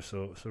said there.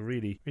 So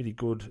really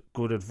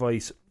good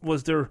advice.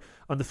 Was there,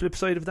 on the flip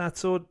side of that,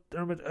 so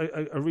Dermot,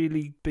 a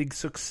really big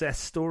success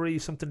story,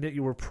 something that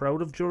you were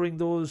proud of during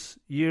those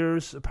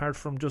years, apart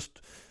from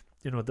just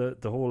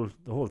the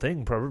whole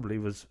thing probably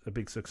was a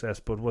big success,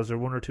 but was there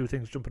one or two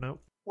things jumping out?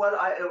 Well,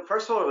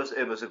 first of all,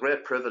 it was a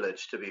great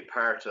privilege to be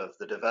part of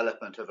the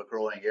development of a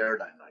growing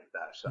airline like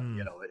that. And,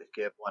 it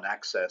gave one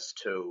access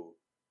to,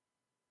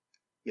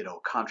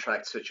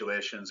 contract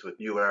situations with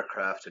new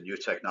aircraft and new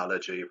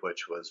technology,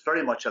 which was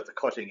very much at the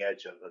cutting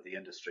edge of the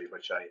industry,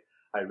 which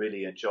I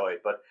really enjoyed.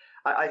 But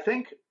I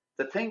think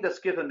the thing that's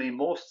given me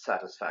most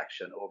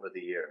satisfaction over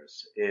the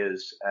years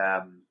is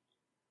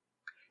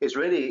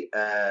really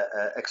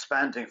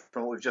expanding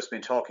from what we've just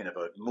been talking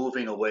about,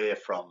 moving away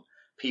from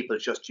people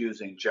just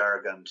using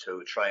jargon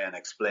to try and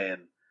explain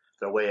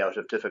their way out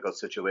of difficult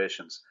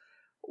situations.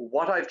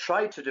 what I've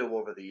tried to do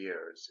over the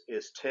years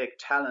is take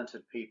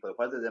talented people,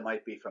 whether they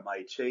might be from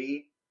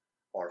IT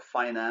or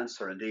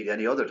finance or indeed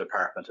any other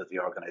department of the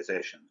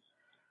organization,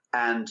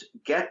 and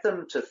get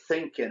them to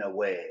think in a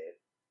way,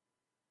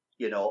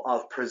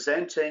 of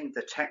presenting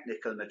the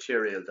technical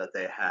material that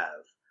they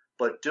have,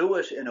 but do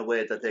it in a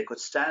way that they could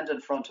stand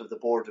in front of the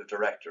board of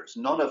directors,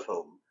 none of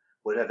whom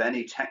would have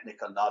any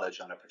technical knowledge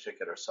on a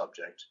particular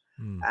subject.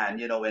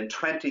 And, in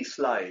 20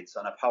 slides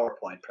on a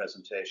PowerPoint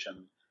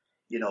presentation,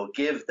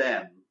 give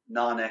them,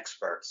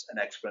 non-experts, an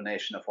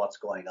explanation of what's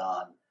going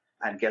on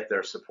and get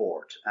their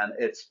support. And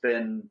it's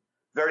been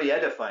very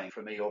edifying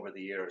for me over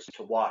the years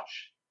to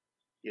watch,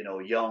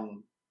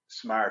 young,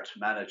 smart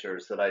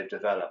managers that I've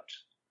developed,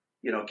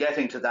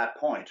 getting to that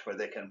point where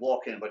they can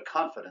walk in with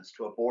confidence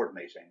to a board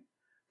meeting,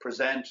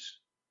 present,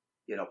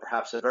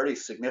 perhaps a very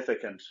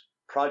significant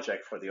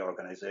project for the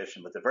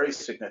organization with a very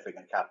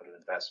significant capital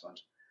investment,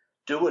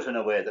 do it in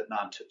a way that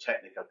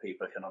non-technical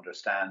people can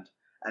understand,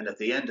 and at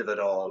the end of it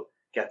all,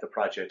 get the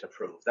project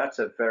approved. That's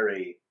a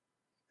very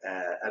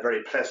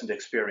pleasant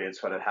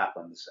experience when it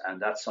happens,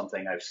 and that's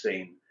something I've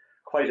seen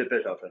quite a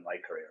bit of in my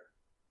career.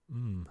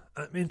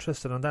 I'm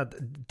interested on that.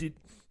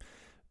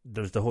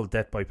 There's the whole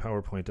death by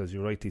PowerPoint, as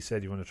you rightly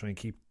said. You want to try and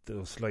keep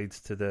those slides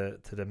to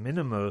the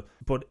minimal.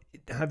 But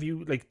have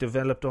you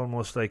developed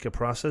almost like a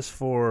process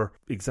for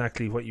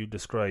exactly what you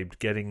described,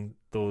 getting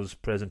those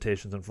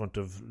presentations in front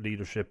of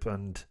leadership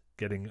and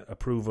getting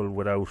approval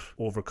without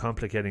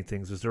overcomplicating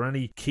things? Is there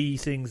any key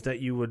things that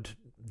you would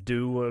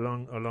do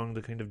along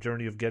the kind of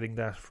journey of getting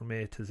that from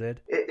A to Z?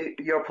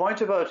 Your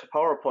point about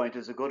PowerPoint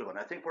is a good one.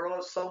 I think we're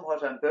all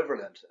somewhat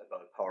ambivalent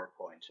about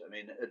PowerPoint. I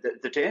mean,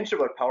 the danger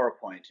about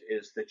PowerPoint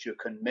is that you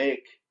can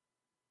make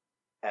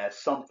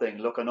something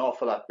look an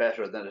awful lot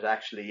better than it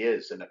actually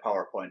is in a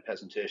PowerPoint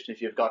presentation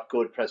if you've got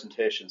good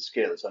presentation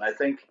skills. And I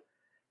think,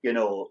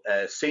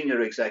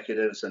 senior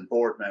executives and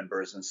board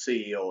members and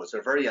CEOs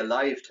are very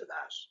alive to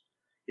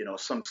that.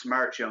 Some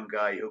smart young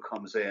guy who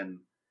comes in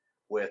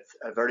with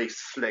a very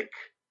slick,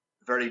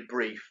 very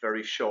brief,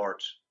 very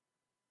short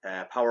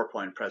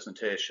PowerPoint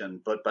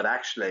presentation, but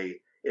actually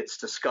it's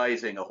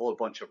disguising a whole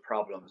bunch of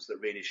problems that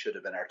really should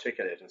have been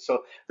articulated.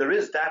 So there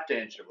is that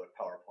danger with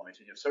PowerPoint,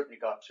 and you've certainly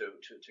got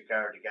to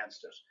guard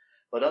against it.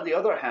 But on the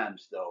other hand,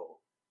 though,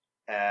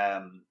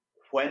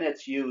 when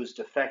it's used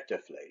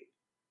effectively,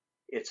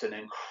 it's an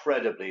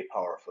incredibly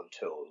powerful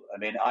tool. I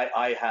mean,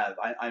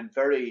 I'm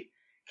very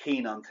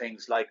keen on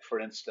things like, for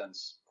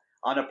instance,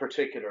 on a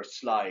particular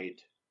slide,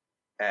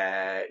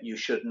 you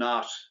should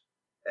not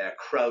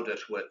crowd it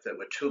with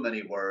too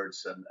many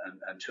words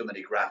and too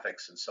many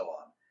graphics and so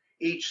on.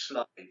 Each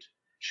slide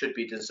should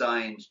be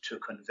designed to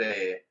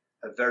convey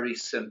a very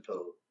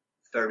simple,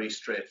 very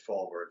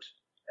straightforward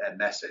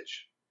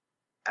message.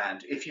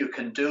 And if you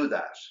can do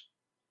that,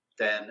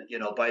 then,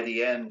 by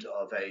the end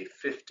of a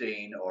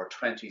 15 or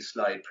 20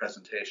 slide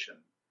presentation,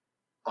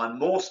 on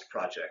most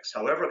projects,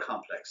 however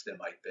complex they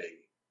might be,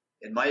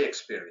 in my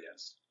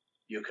experience,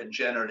 you can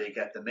generally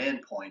get the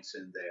main points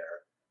in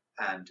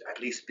there and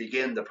at least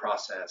begin the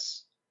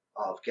process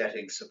of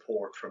getting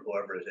support from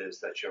whoever it is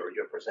that you're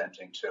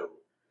presenting to.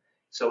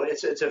 So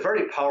it's a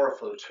very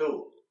powerful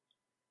tool,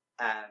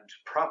 and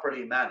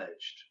properly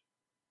managed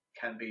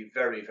can be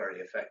very,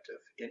 very effective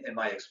in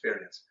my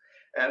experience.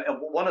 And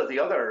one of the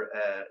other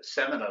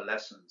seminal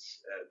lessons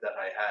that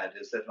I had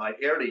is that my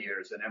early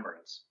years in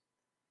Emirates,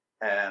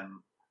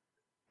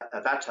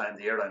 at that time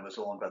the airline was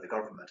owned by the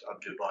government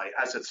of Dubai,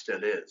 as it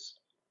still is.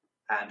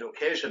 And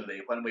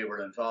occasionally when we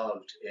were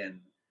involved in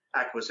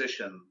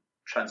acquisition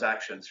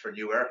transactions for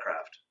new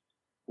aircraft,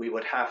 we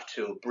would have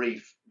to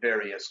brief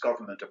various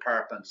government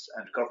departments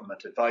and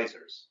government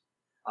advisors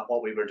on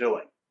what we were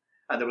doing.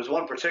 And there was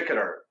one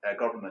particular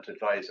government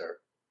advisor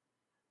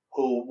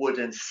who would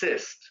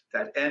insist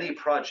that any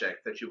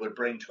project that you would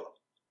bring to him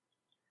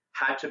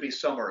had to be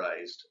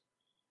summarized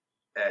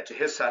to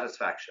his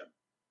satisfaction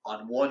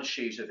on one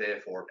sheet of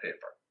A4 paper.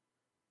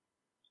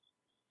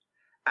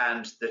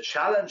 And the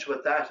challenge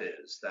with that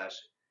is that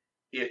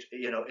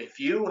if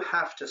you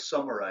have to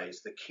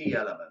summarize the key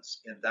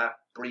elements in that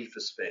brief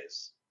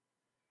space,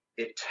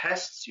 it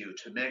tests you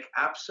to make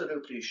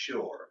absolutely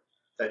sure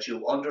that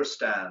you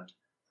understand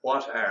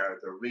what are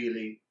the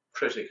really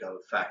critical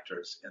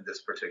factors in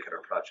this particular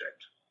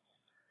project.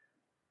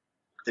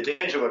 The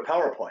danger with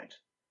PowerPoint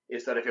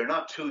is that if you're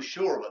not too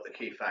sure what the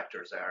key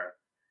factors are,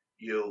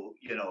 you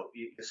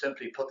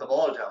simply put them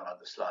all down on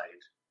the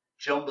slide,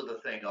 jumble the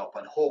thing up,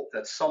 and hope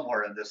that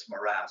somewhere in this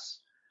morass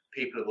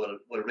people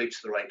will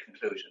reach the right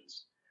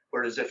conclusions.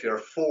 Whereas if you're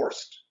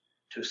forced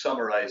to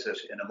summarize it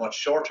in a much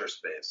shorter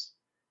space,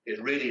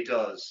 it really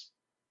does,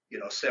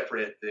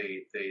 separate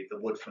the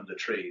wood from the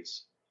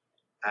trees.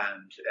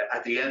 And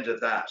at the end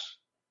of that,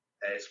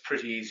 it's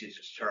pretty easy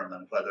to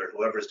determine whether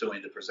whoever's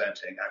doing the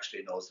presenting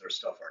actually knows their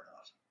stuff or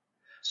not.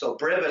 So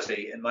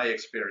brevity, in my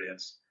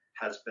experience,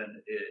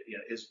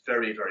 is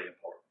very, very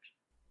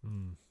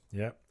important.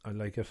 Yeah, I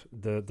like it.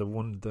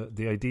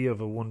 The idea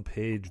of a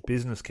one-page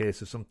business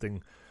case is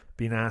something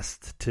been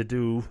asked to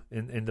do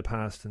in the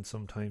past, and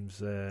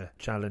sometimes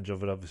challenge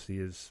of it obviously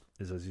is,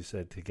 as you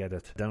said, to get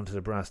it down to the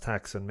brass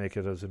tacks and make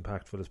it as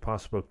impactful as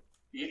possible.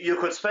 You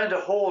could spend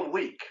a whole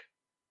week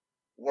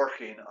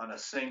working on a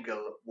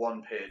single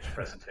one-page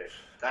presentation.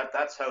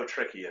 That's how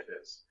tricky it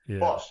is. Yeah.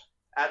 But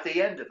at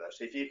the end of it,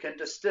 if you can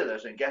distill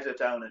it and get it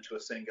down into a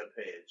single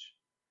page,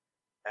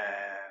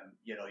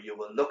 you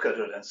will look at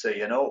it and say,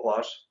 you know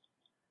what,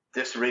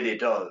 this really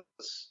does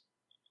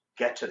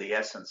get to the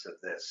essence of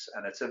this.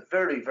 And it's a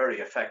very, very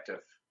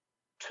effective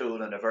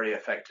tool and a very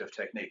effective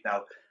technique.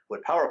 Now,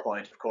 with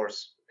PowerPoint, of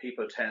course,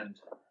 people tend,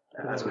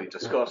 as we've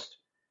discussed,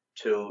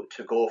 to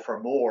go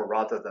for more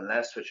rather than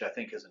less, which I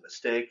think is a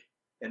mistake.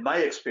 In my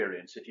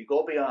experience, if you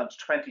go beyond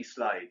 20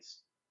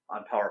 slides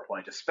on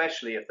PowerPoint,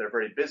 especially if they're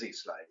very busy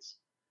slides,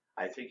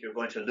 I think you're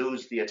going to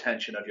lose the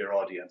attention of your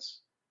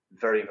audience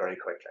very, very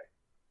quickly.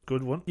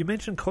 Good one. You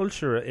mentioned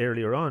culture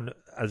earlier on,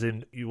 as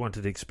in you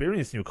wanted to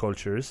experience new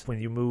cultures. When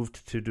you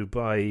moved to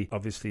Dubai,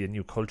 obviously a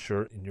new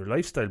culture in your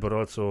lifestyle, but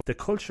also the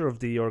culture of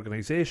the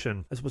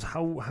organisation. I suppose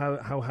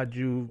how had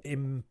you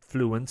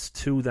influence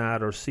to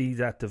that or see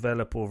that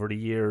develop over the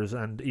years,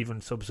 and even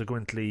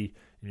subsequently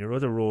in your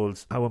other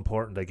roles? How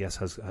important, I guess,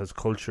 has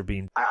culture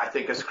been? I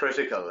think it's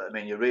critical. I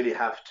mean, you really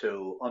have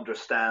to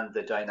understand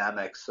the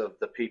dynamics of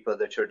the people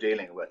that you're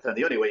dealing with. And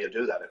the only way you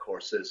do that, of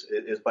course, is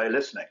by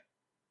listening.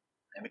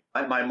 I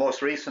mean, my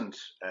most recent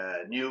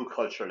new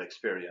cultural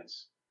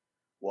experience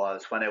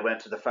was when I went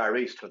to the Far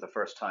East for the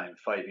first time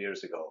 5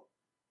 years ago,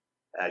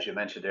 as you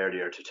mentioned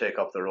earlier, to take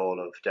up the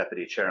role of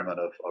Deputy Chairman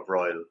of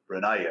Royal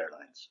Brunei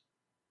Airlines.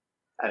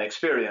 An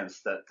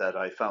experience that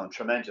I found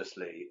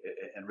tremendously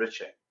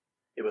enriching.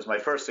 It was my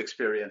first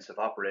experience of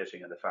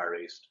operating in the Far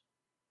East.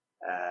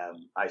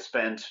 I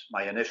spent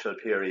my initial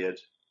period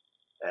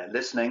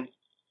listening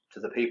to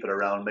the people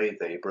around me,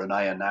 the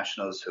Bruneian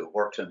nationals who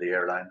worked in the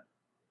airline.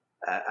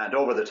 And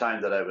over the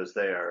time that I was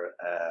there,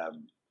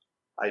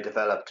 I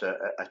developed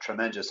a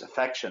tremendous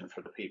affection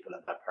for the people in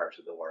that part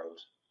of the world,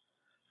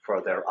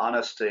 for their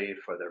honesty,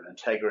 for their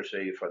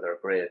integrity, for their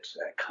great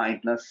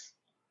kindness,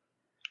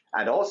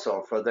 and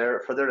also for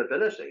their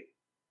ability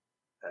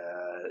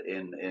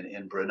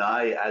in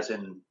Brunei, as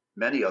in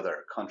many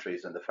other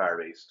countries in the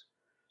Far East.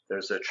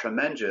 There's a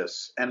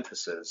tremendous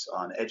emphasis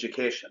on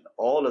education.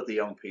 All of the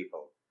young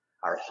people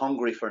are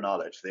hungry for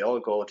knowledge. They all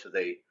go to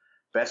the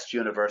best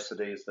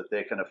universities that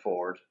they can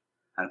afford.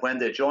 And when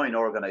they join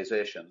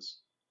organizations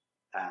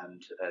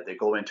and they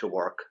go into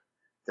work,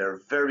 they're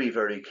very,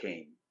 very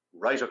keen,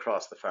 right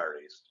across the Far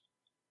East,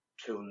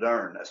 to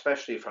learn,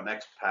 especially from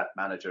expat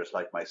managers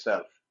like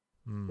myself,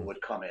 who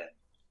would come in.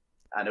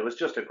 And it was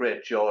just a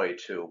great joy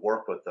to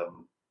work with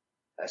them,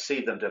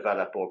 see them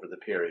develop over the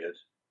period,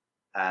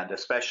 and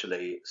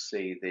especially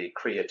see the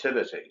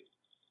creativity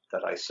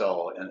that I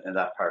saw in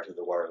that part of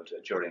the world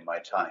during my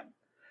time.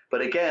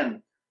 But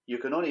again, you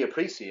can only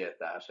appreciate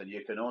that, and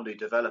you can only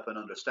develop an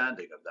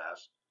understanding of that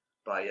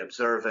by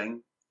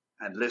observing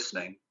and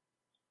listening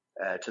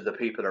to the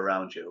people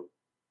around you.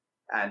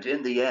 And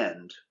in the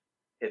end,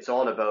 it's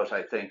all about,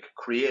 I think,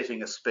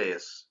 creating a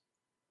space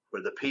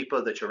where the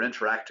people that you're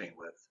interacting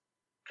with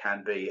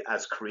can be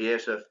as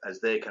creative as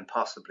they can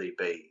possibly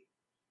be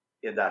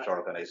in that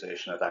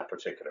organization at that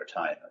particular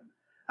time.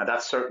 And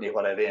that's certainly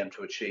what I've aimed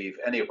to achieve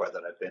anywhere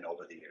that I've been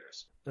over the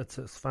years. That's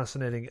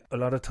fascinating. A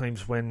lot of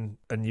times when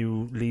a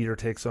new leader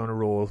takes on a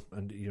role,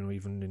 and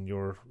even in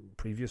your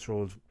previous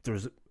roles,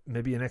 there's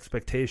maybe an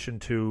expectation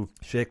to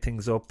shake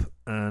things up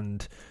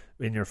and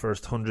in your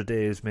first 100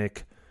 days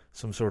make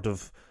some sort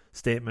of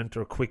statement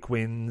or quick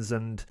wins.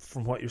 And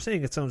from what you're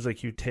saying, it sounds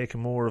like you take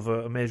more of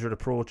a measured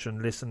approach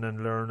and listen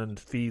and learn and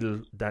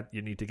feel that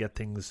you need to get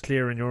things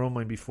clear in your own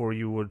mind before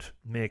you would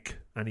make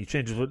any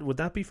changes. Would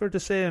that be fair to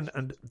say?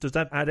 And does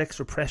that add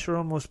extra pressure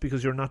almost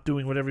because you're not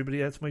doing what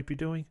everybody else might be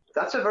doing?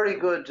 That's a very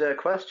good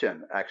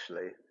question,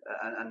 actually,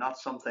 and not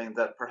something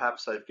that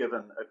perhaps I've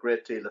given a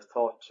great deal of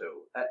thought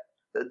to.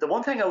 The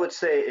one thing I would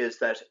say is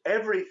that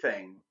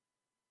everything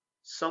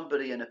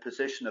somebody in a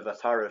position of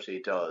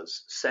authority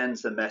does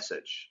sends a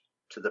message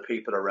to the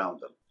people around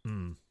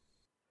them.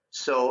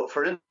 So,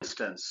 for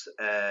instance,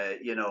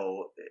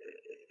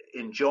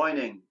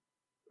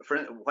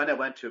 when I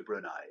went to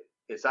Brunei,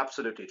 it's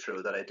absolutely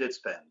true that I did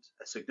spend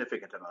a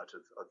significant amount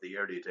of the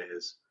early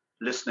days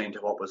listening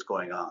to what was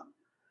going on.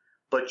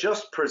 But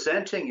just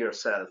presenting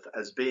yourself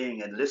as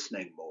being in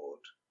listening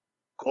mode,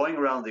 going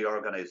around the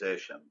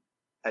organization,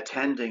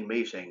 attending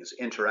meetings,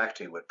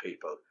 interacting with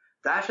people,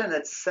 that in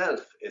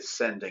itself is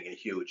sending a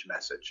huge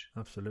message.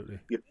 Absolutely.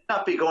 You may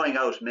not be going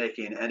out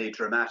making any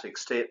dramatic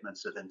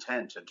statements of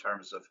intent in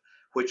terms of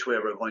which way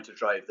we're going to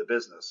drive the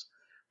business,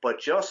 but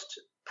just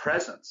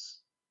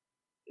presence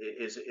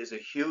is a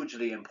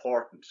hugely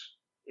important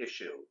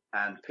issue,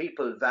 and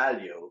people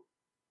value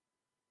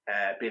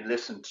being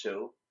listened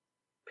to.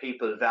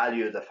 People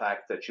value the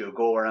fact that you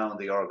go around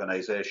the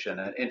organization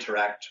and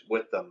interact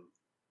with them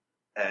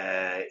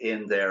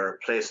in their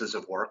places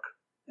of work,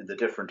 in the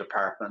different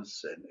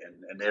departments, in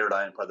an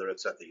airline, whether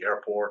it's at the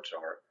airport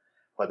or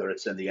whether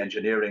it's in the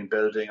engineering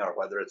building or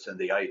whether it's in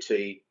the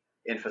IT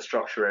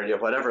infrastructure area,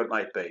 whatever it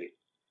might be,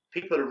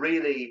 people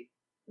really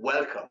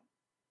welcome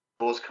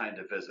those kind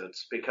of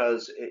visits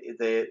because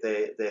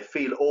they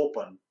feel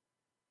open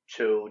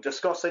to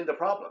discussing the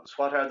problems.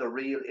 What are the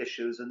real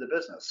issues in the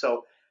business?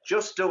 So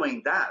just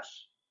doing that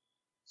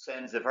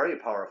sends a very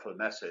powerful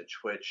message,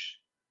 which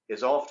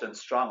is often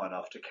strong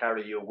enough to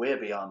carry you way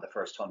beyond the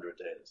first 100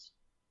 days.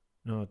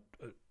 No,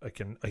 I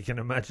can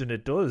imagine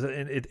it does,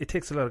 and it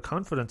takes a lot of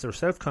confidence or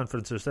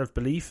self-confidence or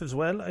self-belief as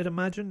well, I'd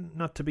imagine,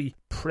 not to be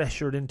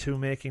pressured into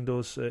making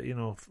those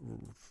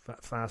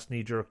fast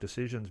knee-jerk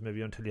decisions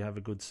maybe until you have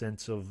a good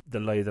sense of the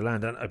lie of the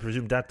land, and I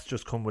presume that's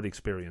just come with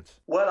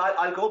experience. Well,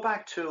 I'll go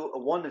back to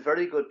one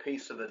very good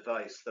piece of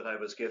advice that I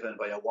was given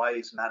by a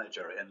wise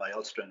manager in my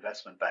Ulster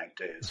Investment Bank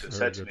days, who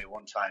said to me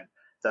one time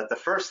that the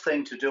first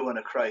thing to do in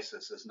a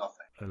crisis is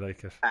nothing. I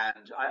like it.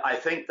 And I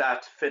think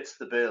that fits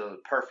the bill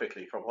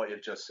perfectly from what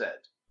you've just said.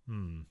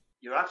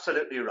 You're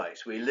absolutely right.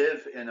 We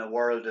live in a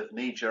world of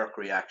knee-jerk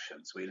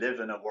reactions. We live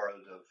in a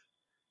world of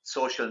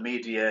social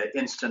media,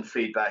 instant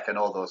feedback, and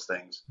all those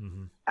things.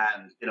 Mm-hmm.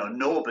 And,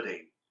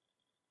 nobody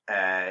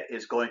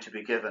is going to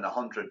be given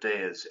 100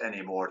 days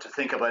anymore to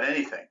think about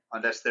anything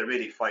unless they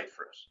really fight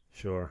for it.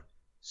 Sure.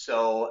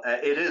 So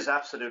it is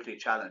absolutely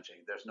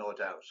challenging. There's no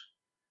doubt.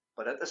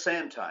 But at the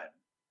same time,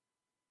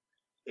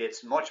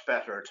 it's much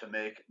better to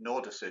make no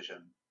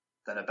decision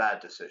than a bad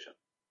decision.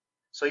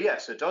 So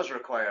yes, it does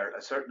require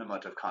a certain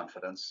amount of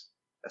confidence,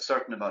 a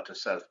certain amount of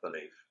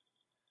self-belief.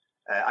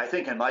 I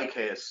think in my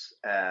case,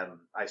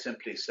 I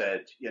simply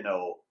said,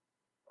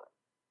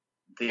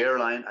 the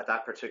airline at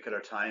that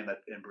particular time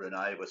in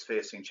Brunei was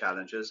facing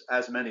challenges,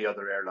 as many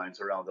other airlines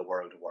around the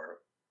world were.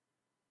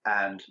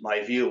 And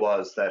my view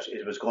was that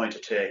it was going to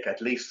take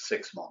at least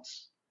 6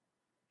 months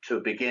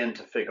to begin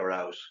to figure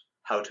out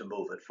how to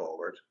move it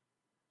forward.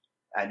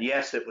 And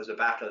yes, it was a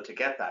battle to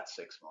get that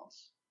 6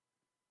 months,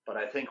 but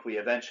I think we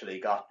eventually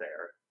got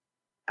there.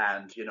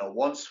 And,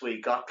 once we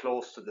got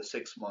close to the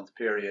 6 month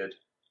period,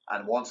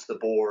 and once the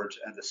board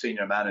and the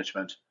senior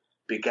management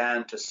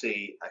began to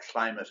see a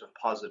climate of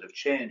positive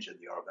change in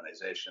the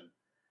organization,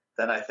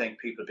 then I think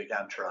people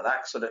began to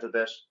relax a little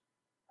bit.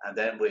 And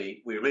then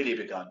we really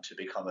began to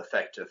become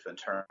effective in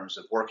terms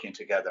of working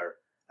together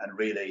and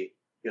really,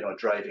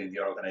 driving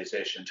the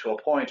organization to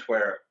a point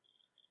where,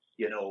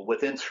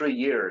 within 3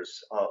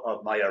 years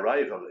of my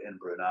arrival in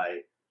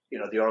Brunei,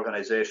 the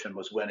organization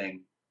was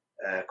winning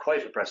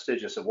quite a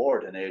prestigious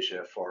award in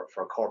Asia for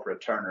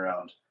corporate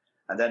turnaround.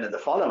 And then in the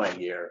following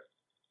year,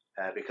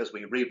 because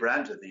we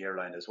rebranded the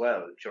airline as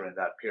well during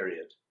that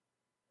period,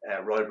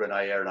 Royal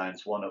Brunei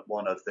Airlines won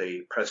one of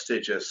the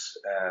prestigious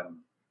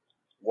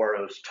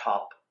world's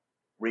top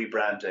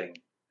rebranding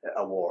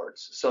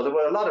awards. So there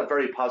were a lot of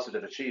very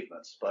positive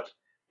achievements, but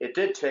it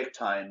did take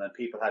time and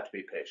people had to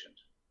be patient.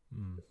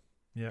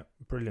 Yeah,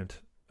 brilliant.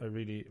 I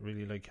really,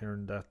 really like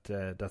hearing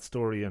that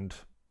story, and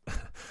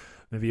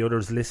maybe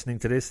others listening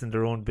to this in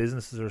their own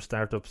businesses or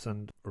startups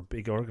or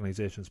big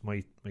organizations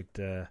might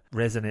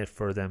resonate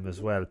for them as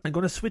well. I'm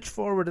going to switch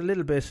forward a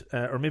little bit,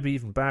 or maybe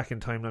even back in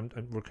time.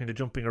 We're kind of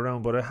jumping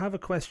around, but I have a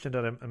question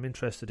that I'm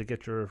interested to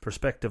get your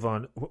perspective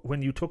on.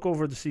 When you took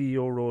over the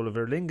CEO role of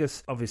Aer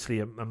Lingus, obviously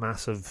a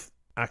massive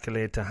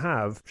accolade to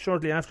have.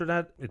 Shortly after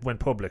that, it went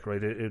public,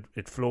 right?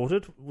 It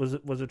floated. Was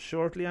it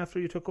shortly after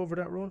you took over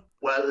that role?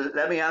 Well,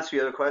 let me answer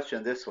your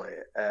question this way.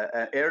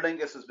 Aer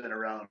Lingus has been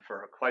around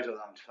for quite a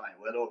long time,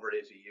 well over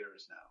 80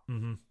 years now.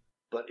 Mm-hmm.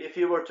 But if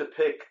you were to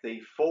pick the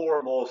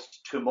 4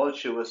 most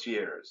tumultuous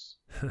years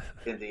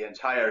in the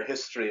entire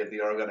history of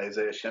the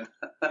organization,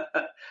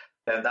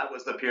 then that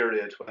was the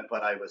period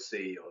when I was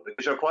CEO.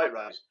 Because you're quite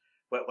right.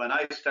 When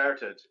I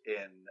started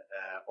in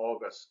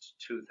August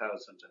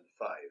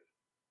 2005,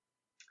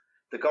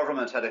 the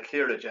government had a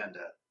clear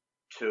agenda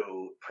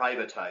to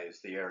privatize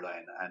the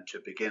airline and to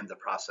begin the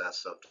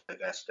process of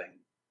divesting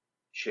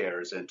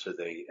shares into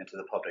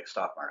the public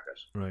stock market.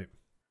 Right.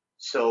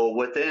 So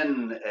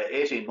within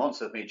 18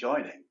 months of me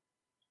joining,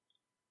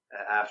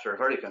 after a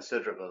very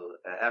considerable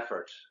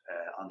effort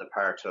on the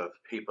part of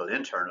people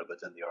internal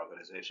within the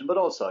organization, but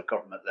also at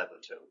government level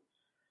too,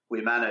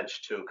 we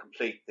managed to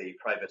complete the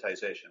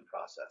privatization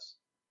process.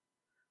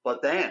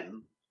 But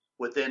then,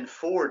 within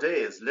 4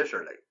 days,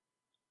 literally,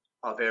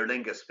 of Aer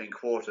Lingus being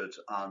quoted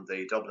on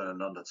the Dublin and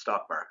London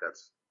stock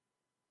markets,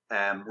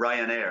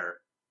 Ryanair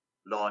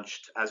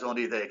launched, as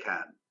only they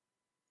can,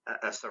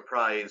 a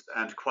surprise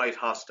and quite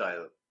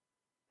hostile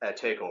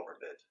takeover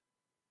bid.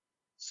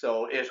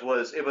 So it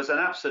was an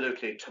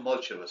absolutely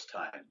tumultuous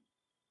time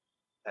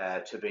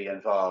to be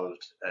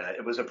involved.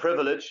 It was a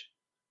privilege,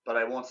 but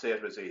I won't say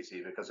it was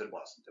easy because it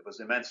wasn't. It was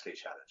immensely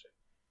challenging.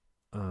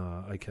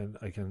 I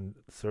can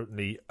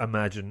certainly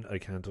imagine. I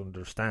can't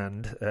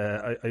understand.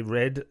 I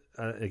read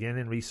again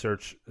in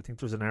research. I think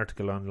there was an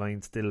article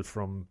online still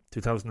from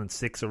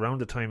 2006, around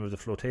the time of the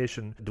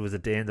flotation. There was a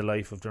day in the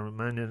life of Dermot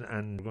Mannion,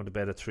 and going to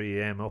bed at 3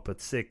 a.m. up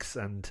at 6,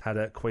 and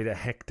had quite a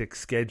hectic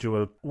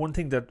schedule. One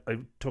thing that I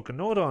took a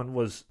note on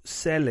was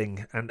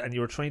selling, and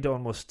you were trying to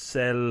almost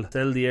sell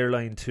the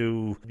airline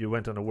to. You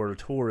went on a world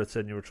tour. It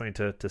said you were trying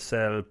to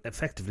sell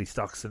effectively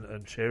stocks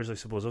and shares, I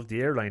suppose, of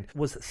the airline.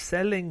 Was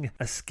selling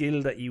a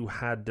skill that you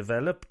had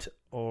developed,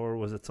 or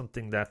was it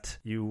something that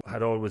you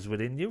had always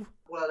within you?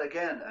 Well,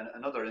 again,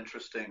 another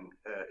interesting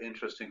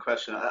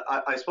question.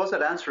 I suppose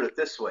I'd answer it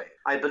this way.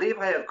 I believe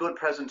I have good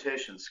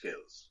presentation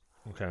skills.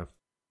 Okay.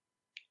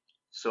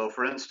 So,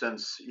 for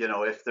instance,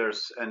 if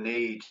there's a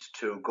need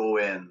to go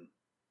in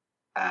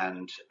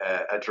and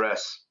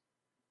address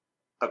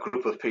a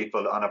group of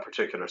people on a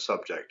particular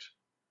subject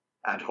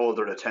and hold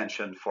their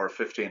attention for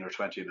 15 or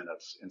 20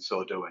 minutes in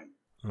so doing.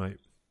 Right.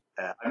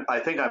 I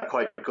think I'm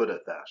quite good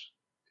at that.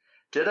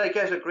 Did I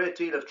get a great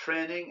deal of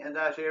training in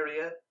that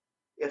area?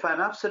 If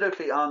I'm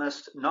absolutely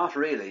honest, not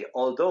really.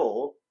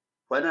 Although,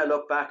 when I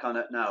look back on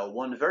it now,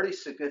 one very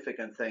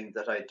significant thing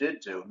that I did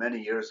do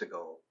many years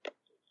ago,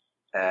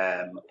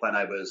 when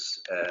I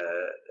was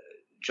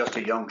just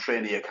a young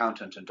trainee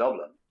accountant in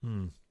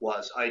Dublin,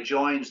 was I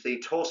joined the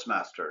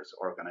Toastmasters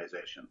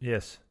organization.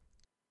 Yes.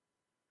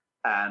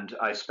 And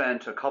I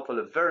spent a couple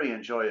of very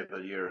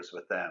enjoyable years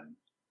with them.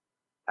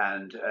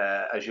 And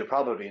as you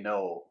probably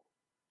know,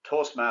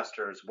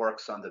 Toastmasters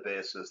works on the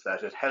basis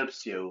that it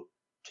helps you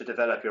to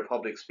develop your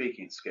public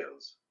speaking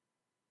skills.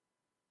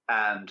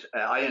 And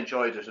I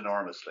enjoyed it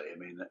enormously. I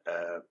mean,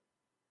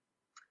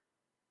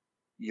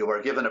 you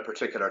are given a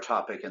particular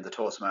topic in the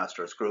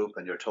Toastmasters group,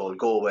 and you're told,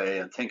 go away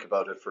and think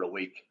about it for a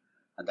week,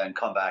 and then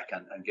come back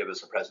and give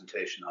us a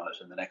presentation on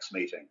it in the next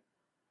meeting.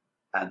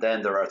 And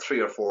then there are 3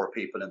 or 4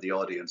 people in the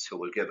audience who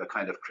will give a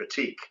kind of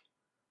critique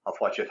of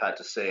what you've had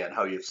to say and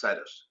how you've said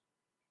it.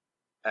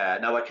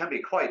 Now, it can be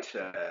quite,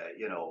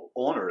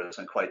 onerous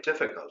and quite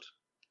difficult,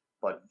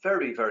 but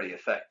very, very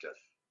effective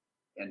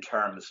in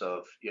terms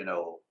of,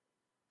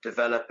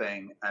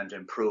 developing and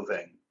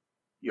improving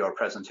your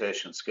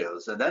presentation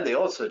skills. And then they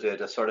also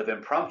did a sort of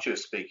impromptu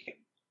speaking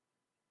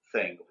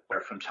thing where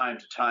from time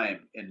to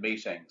time in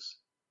meetings,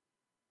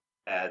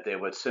 they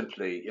would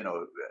simply,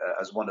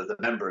 as one of the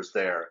members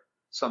there,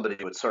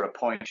 somebody would sort of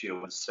point to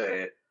you and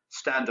say,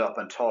 stand up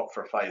and talk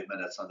for 5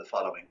 minutes on the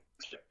following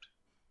subject.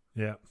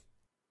 Yeah.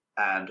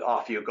 And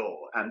off you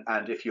go.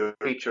 And if you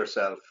repeat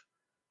yourself,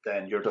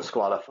 then you're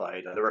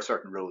disqualified. And there are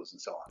certain rules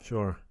and so on.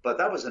 Sure. But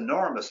that was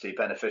enormously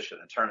beneficial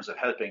in terms of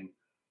helping,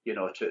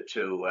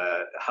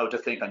 to how to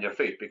think on your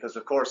feet. Because,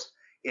 of course,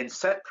 in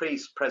set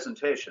piece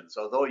presentations,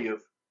 although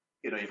you've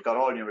got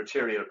all your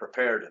material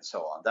prepared and so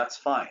on, that's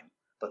fine.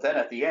 But then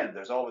at the end,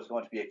 there's always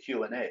going to be a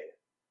Q&A.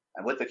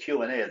 And with the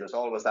Q&A, there's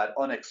always that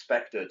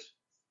unexpected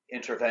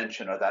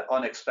intervention or that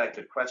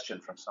unexpected question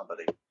from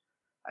somebody.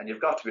 And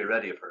you've got to be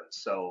ready for it.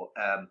 So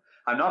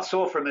I'm not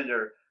so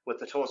familiar with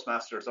the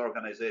Toastmasters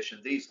organization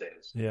these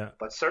days. Yeah.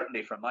 But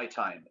certainly from my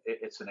time,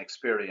 it's an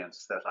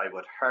experience that I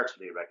would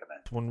heartily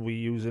recommend. One we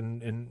use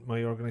in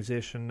my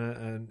organization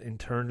and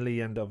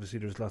internally, and obviously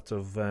there's lots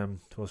of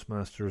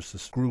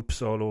Toastmasters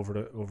groups all over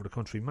the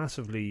country.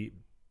 Massively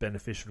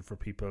beneficial for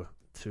people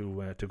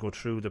to go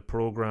through the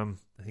program.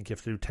 I think you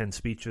have to do 10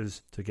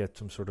 speeches to get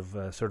some sort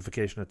of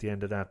certification at the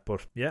end of that.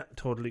 But yeah,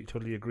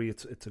 totally agree.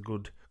 It's a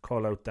good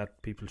call out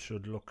that people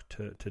should look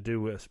to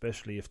do,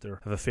 especially if they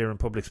have a fear in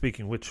public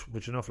speaking, which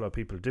an awful lot of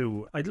people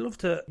do. I'd love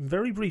to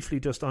very briefly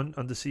just on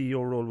the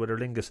CEO role with Aer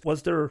Lingus.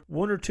 Was there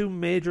 1 or 2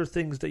 major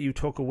things that you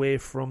took away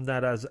from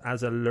that as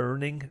a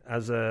learning,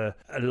 as a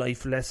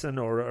life lesson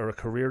or a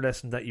career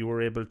lesson that you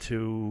were able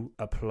to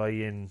apply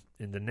in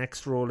the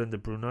next role, in the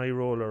Brunei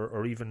role,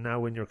 or even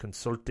now in your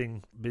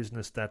consulting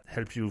business that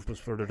helps you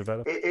further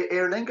develop?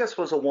 Aer Lingus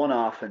was a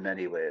one-off in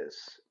many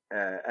ways.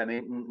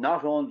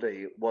 Not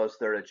only was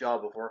there a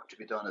job of work to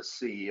be done as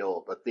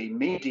CEO, but the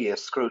media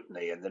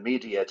scrutiny and the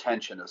media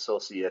attention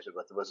associated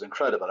with it was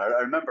incredible. I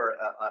remember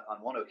on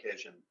one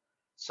occasion,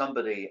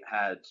 somebody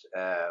had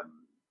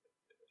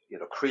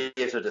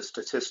created a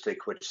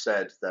statistic which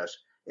said that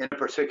in a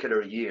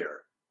particular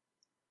year,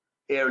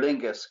 Aer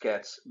Lingus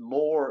gets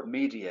more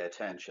media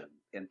attention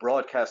in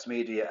broadcast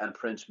media and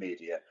print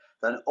media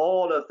than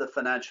all of the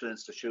financial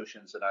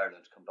institutions in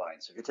Ireland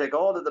combined. So if you take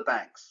all of the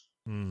banks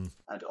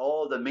and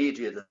all the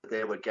media that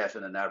they would get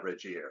in an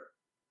average year,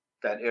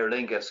 then Aer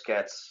Lingus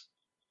gets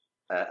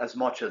as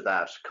much of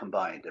that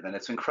combined. I mean,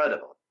 it's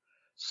incredible.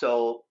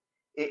 So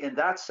in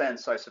that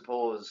sense, I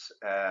suppose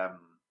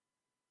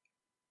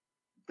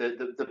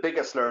the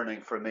biggest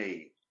learning for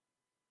me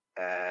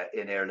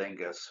in Aer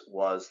Lingus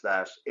was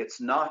that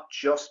it's not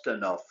just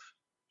enough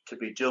to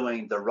be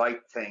doing the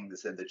right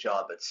things in the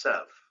job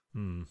itself.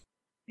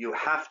 You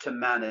have to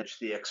manage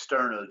the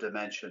external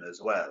dimension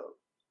as well,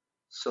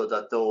 so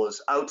that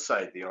those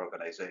outside the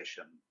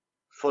organization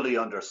fully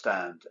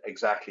understand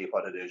exactly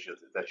what it is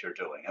that you're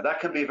doing. And that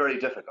can be very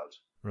difficult,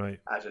 right,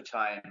 at a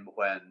time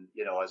when,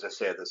 as I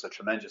say, there's a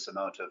tremendous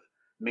amount of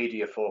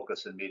media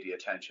focus and media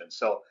attention.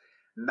 So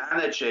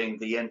managing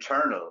the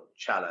internal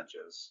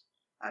challenges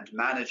and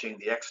managing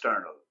the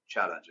external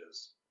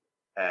challenges,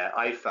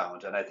 I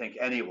found, and I think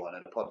anyone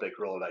in a public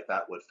role like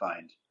that would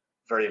find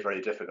very,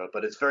 very difficult.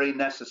 But it's very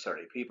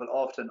necessary. People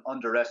often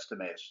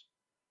underestimate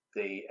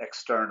the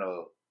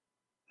external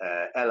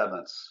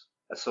elements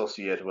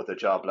associated with a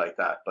job like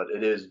that. But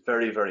it is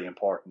very, very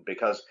important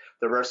because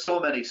there are so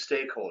many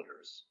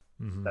stakeholders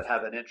that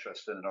have an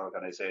interest in an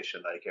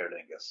organization like Aer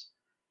Lingus.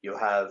 You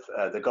have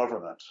the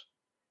government,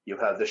 you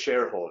have the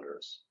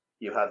shareholders,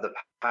 you have the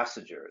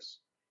passengers,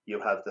 you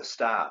have the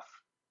staff,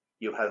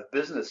 you have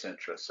business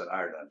interests in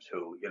Ireland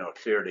who,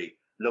 clearly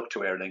look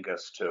to Aer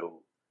Lingus to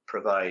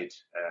provide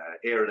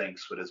air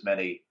links with as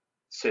many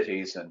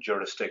cities and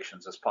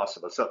jurisdictions as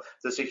possible. So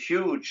there's a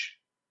huge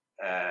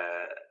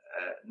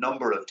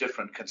number of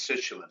different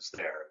constituents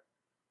there.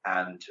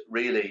 And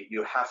really,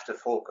 you have to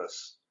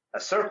focus a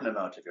certain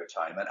amount of your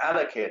time and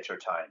allocate your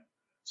time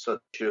so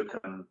that you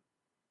can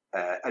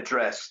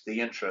address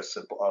the interests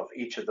of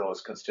each of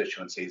those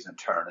constituencies in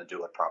turn and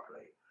do it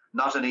properly.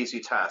 Not an easy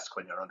task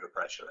when you're under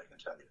pressure, I can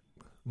tell you.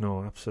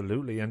 No,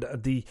 absolutely. And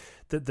the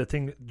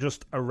thing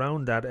just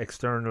around that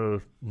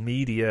external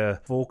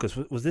media focus,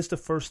 was this the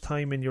first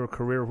time in your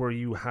career where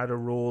you had a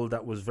role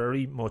that was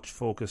very much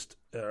focused,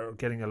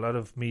 getting a lot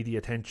of media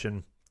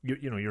attention?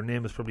 Your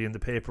name was probably in the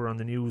paper, on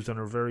the news on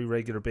a very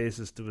regular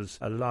basis. There was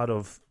a lot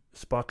of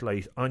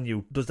spotlight on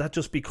you. Does that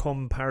just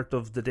become part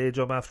of the day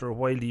job after a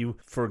while? Do you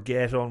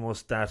forget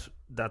almost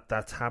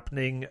that's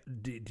happening?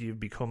 Do you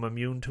become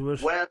immune to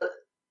it? Well,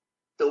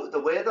 the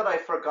way that I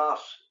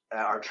forgot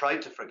or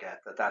tried to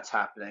forget that that's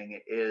happening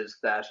is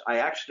that I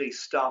actually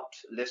stopped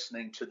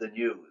listening to the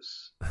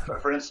news.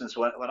 For instance,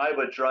 when I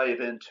would drive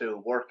into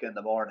work in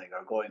the morning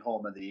or going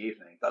home in the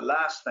evening, the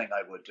last thing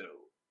I would do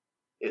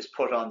is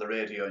put on the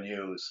radio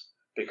news,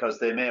 because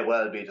they may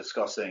well be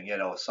discussing,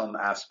 some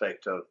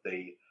aspect of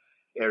the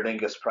Aer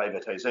Lingus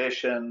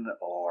privatization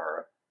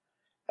or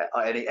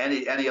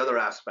any other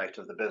aspect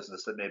of the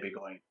business that may be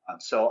going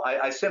on. So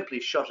I simply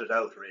shut it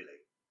out,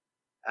 really.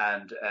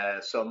 And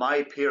so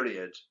my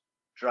period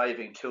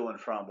driving to and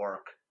from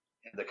work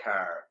in the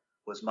car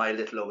was my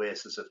little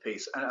oasis of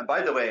peace. And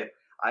by the way,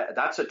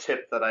 that's a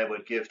tip that I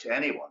would give to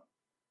anyone.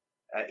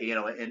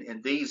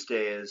 In these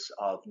days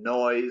of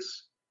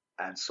noise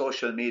and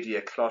social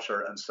media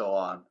clutter and so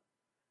on,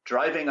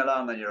 driving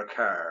along in your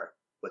car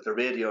with the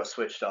radio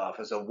switched off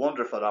is a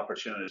wonderful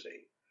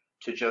opportunity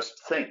to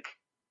just think.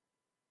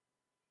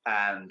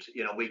 And,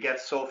 we get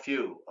so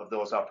few of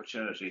those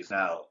opportunities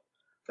now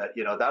that,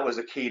 that was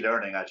a key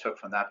learning I took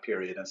from that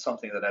period, and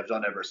something that I've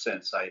done ever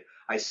since.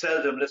 I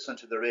seldom listen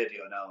to the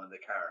radio now in the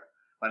car.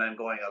 When I'm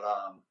going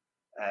along,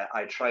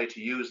 I try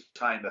to use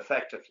time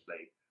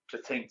effectively to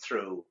think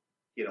through,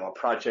 a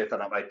project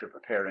that I might be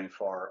preparing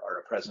for, or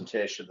a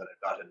presentation that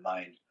I've got in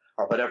mind,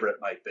 or whatever it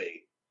might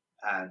be.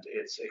 And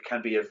it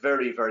can be a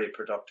very, very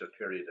productive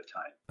period of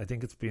time. I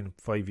think it's been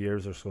 5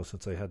 years or so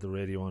since I had the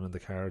radio on in the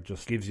car. It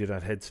just gives you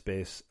that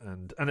headspace.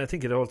 And I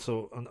think it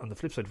also, on the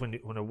flip side,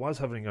 when I was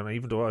having it on,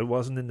 even though I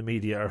wasn't in the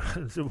media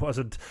or there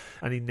wasn't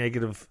any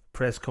negative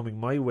press coming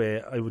my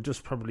way, I would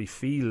just probably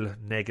feel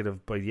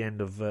negative by the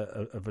end of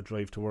a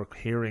drive to work,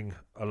 hearing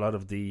a lot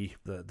of the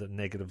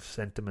negative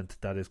sentiment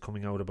that is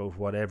coming out about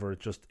whatever.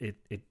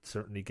 It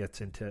certainly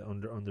gets into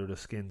under the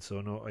skin.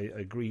 So no, I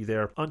agree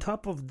there. On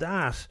top of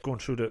that, going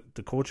through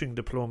the coaching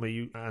diploma,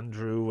 you,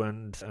 Andrew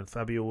and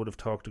Fabio would have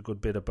talked a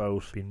good bit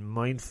about being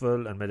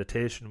mindful and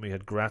meditation. We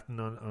had Grattan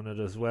on it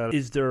as well.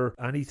 Is there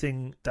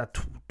anything that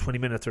 20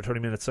 minutes or 30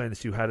 minutes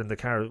silence you had in the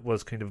car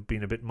was kind of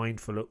being a bit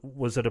mindful?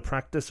 Was it a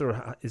practice,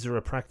 or is there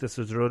a practice?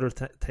 Is there other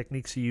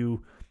techniques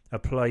you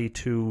apply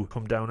to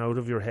come down out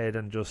of your head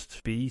and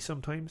just be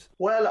sometimes?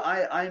 Well,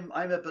 I'm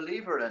a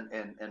believer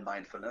in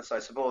mindfulness. I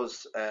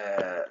suppose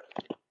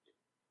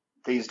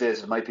these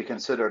days it might be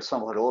considered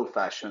somewhat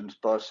old-fashioned,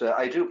 but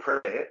I do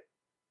pray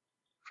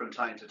from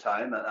time to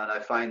time, and I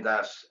find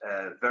that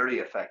very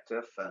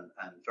effective and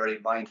very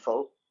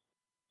mindful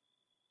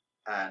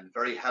and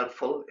very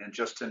helpful in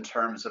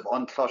terms of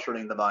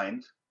uncluttering the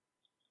mind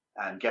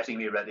and getting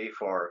me ready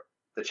for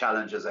the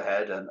challenges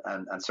ahead.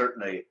 And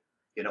certainly,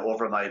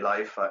 over my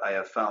life, I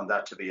have found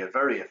that to be a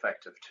very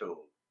effective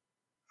tool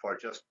for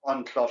just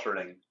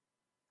uncluttering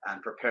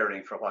and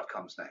preparing for what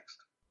comes next.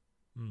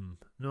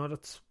 No,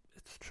 it's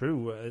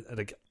true.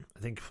 I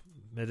think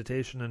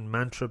meditation and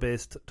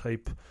mantra-based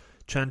type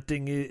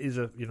chanting is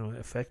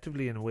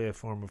effectively in a way a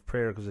form of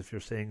prayer, because if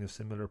you're saying a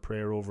similar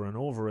prayer over and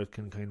over, it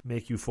can kind of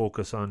make you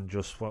focus on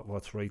just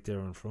what's right there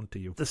in front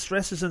of you. The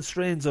stresses and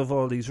strains of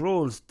all these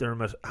roles,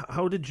 Dermot,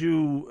 how did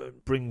you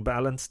bring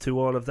balance to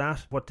all of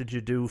that? What did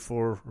you do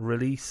for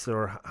release,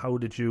 or how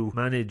did you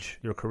manage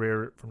your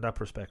career from that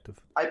perspective?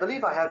 I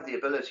believe I have the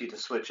ability to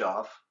switch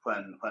off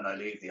when I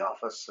leave the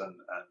office and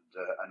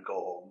go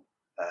home.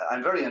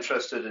 I'm very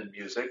interested in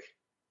music.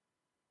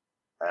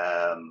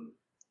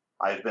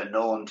 I've been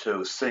known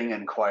to sing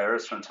in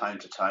choirs from time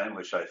to time,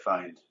 which I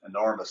find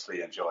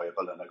enormously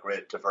enjoyable and a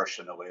great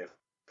diversion away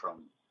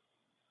from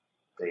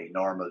the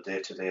normal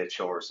day-to-day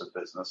chores of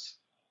business.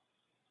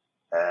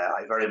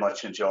 I very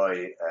much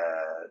enjoy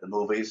the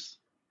movies.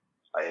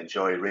 I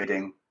enjoy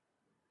reading.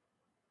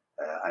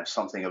 I'm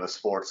something of a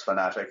sports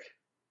fanatic.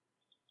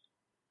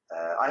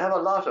 I have a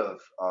lot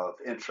of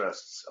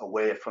interests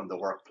away from the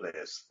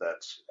workplace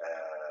that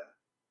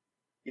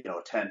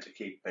tend to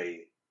keep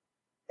me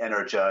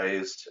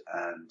energized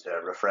and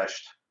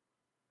refreshed.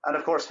 And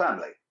of course,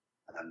 family.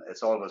 And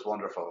it's always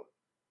wonderful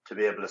to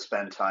be able to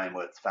spend time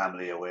with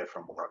family away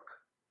from work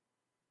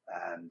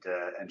and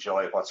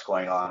enjoy what's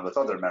going on with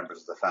other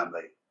members of the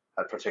family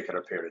at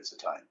particular periods of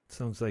time.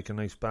 Sounds like a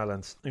nice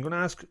balance. I'm going to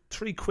ask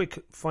 3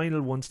 quick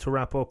final ones to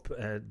wrap up,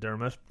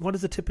 Dermot. What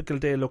does a typical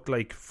day look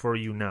like for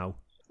you now?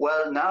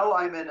 Well, now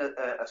I'm in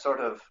a sort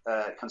of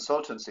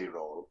consultancy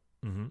role.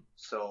 Mm-hmm.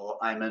 So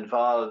I'm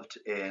involved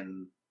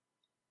in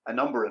a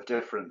number of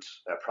different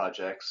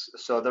projects.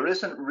 So there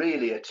isn't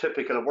really a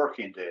typical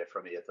working day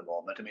for me at the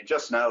moment. I mean,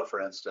 just now,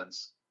 for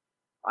instance,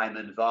 I'm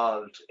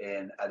involved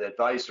in an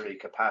advisory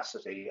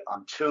capacity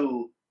on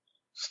 2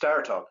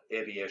 startup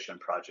aviation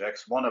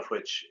projects, one of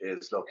which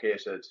is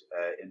located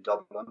in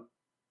Dublin.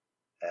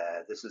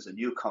 This is a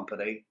new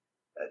company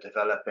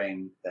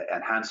developing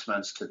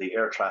enhancements to the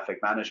air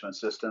traffic management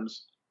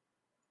systems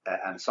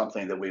and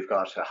something that we've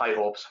got high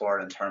hopes for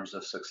in terms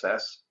of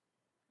success.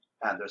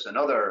 And there's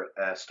another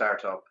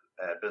startup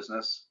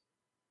business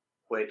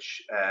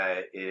which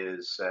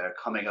is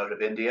coming out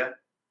of India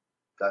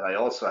that I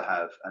also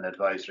have an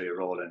advisory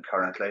role in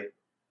currently.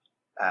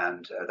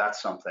 And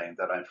that's something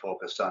that I'm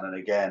focused on. And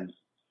again,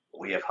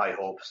 we have high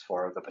hopes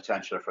for the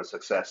potential for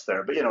success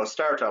there. But,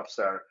 startups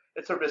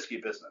it's a risky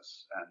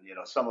business. And,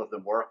 some of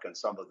them work and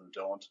some of them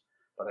don't.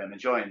 But I'm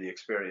enjoying the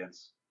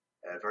experience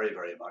very,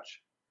 very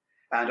much.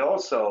 And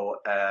also,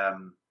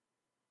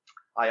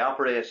 I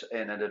operate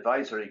in an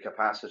advisory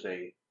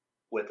capacity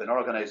with an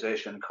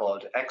organization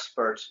called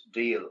Expert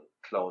Deal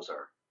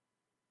Closer.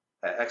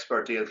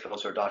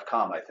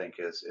 Expertdealcloser.com, I think,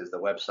 is the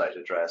website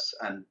address.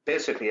 And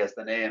basically, as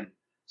the name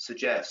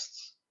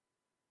suggests,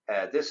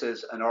 this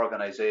is an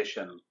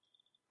organization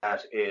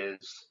that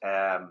is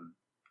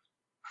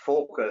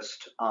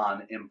focused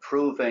on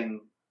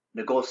improving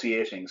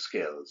negotiating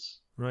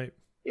skills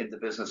in the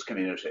business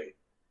community.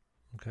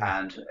 Okay.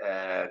 And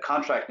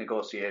contract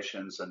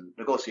negotiations and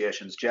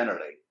negotiations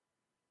generally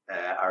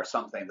are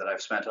something that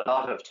I've spent a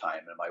lot of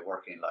time in my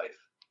working life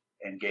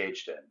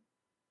engaged in.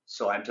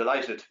 So I'm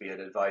delighted to be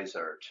an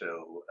advisor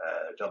to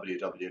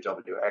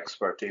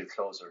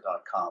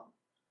www.expertdealcloser.com.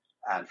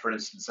 And for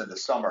instance, in the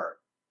summer,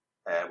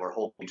 we're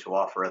hoping to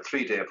offer a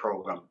 3-day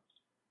program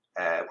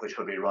which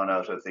will be run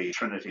out of the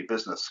Trinity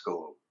Business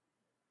School,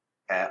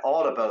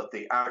 all about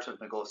the art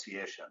of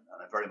negotiation.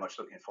 And I'm very much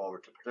looking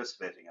forward to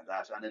participating in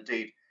that. And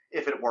indeed,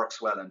 if it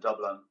works well in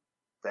Dublin,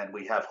 then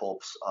we have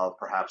hopes of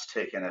perhaps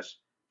taking it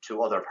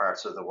to other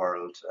parts of the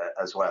world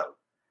as well.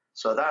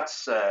 So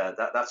that's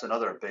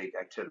another big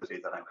activity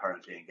that I'm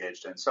currently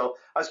engaged in. So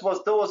I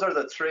suppose those are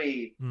the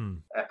 3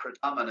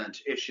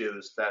 predominant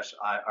issues that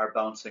are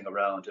bouncing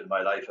around in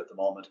my life at the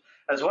moment.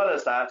 As well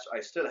as that, I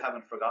still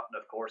haven't forgotten,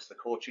 of course, the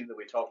coaching that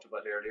we talked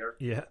about earlier.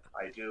 Yeah,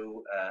 I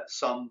do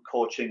some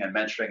coaching and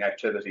mentoring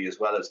activity as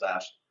well as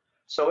that.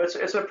 So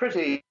it's a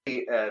pretty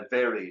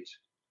varied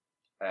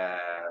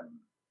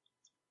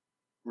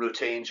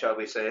routine, shall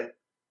we say.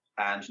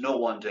 And no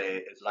one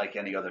day is like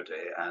any other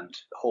day, and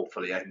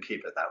hopefully I can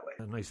keep it that way.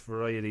 A nice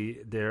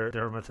variety there,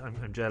 Dermot.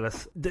 I'm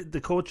jealous.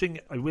 The coaching,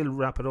 I will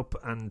wrap it up,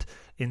 and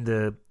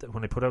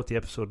when I put out the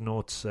episode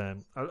notes,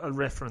 I'll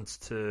reference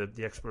to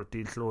the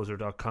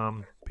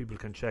expertdealcloser.com. People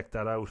can check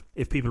that out.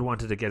 If people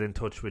wanted to get in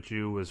touch with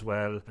you as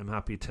well, I'm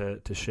happy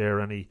to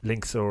share any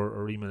links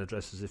or email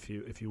addresses if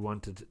you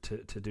wanted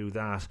to do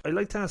that. I'd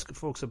like to ask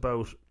folks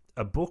about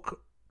a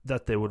book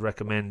that they would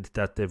recommend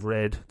that they've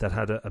read that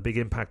had a big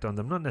impact on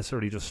them, not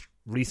necessarily just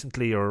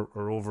recently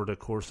or over the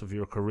course of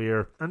your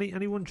career.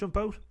 Anyone jump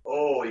out?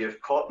 Oh,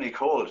 you've caught me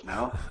cold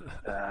now.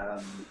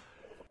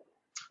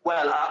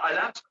 Well,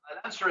 I'll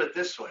answer it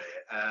this way.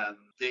 I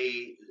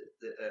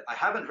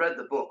haven't read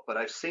the book, but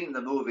I've seen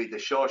the movie The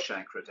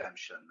Shawshank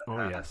Redemption.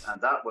 Yes. And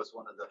that was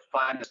one of the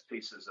finest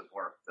pieces of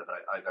work that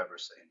I've ever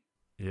seen.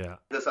 Yeah.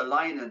 There's a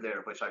line in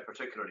there which I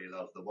particularly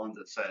love, the one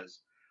that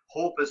says,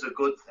 "Hope is a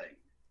good thing,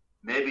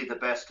 maybe the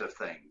best of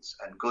things,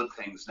 and good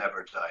things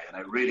never die." And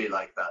I really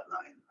like that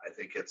line. I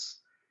think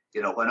it's,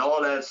 when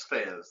all else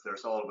fails,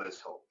 there's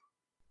always hope.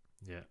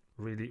 Yeah,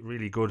 really,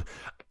 really good.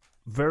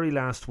 Very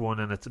last one,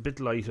 and it's a bit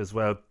light as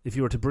well. If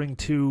you were to bring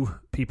 2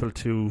 people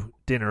to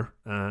dinner,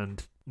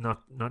 and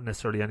not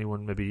necessarily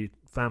anyone, maybe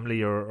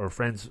family or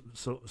friends,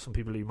 so some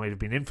people you might have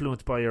been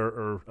influenced by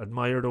or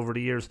admired over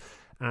the years,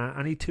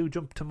 any 2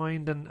 jump to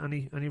mind, and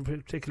any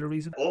particular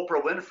reason?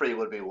 Oprah Winfrey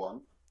would be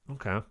one.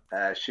 Okay.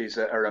 She's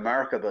a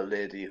remarkable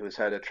lady who's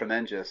had a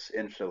tremendous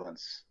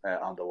influence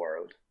on the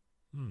world.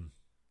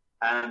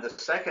 And the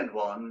second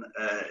one,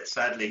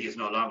 sadly, he's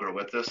no longer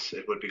with us.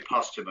 It would be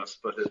posthumous,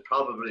 but it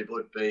probably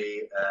would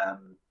be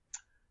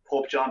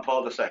Pope John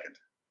Paul II.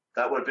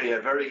 That would be a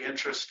very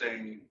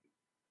interesting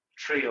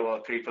trio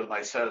of people,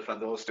 myself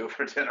and those 2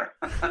 for dinner.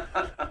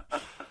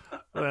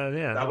 Well,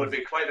 yeah. That would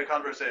be quite a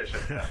conversation.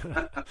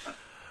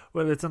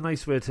 Well, it's a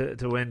nice way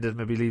to end it.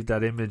 Maybe leave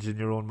that image in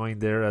your own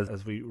mind there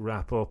as we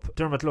wrap up.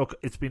 Dermot, look,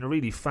 it's been a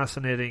really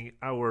fascinating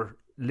hour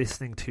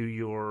listening to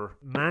your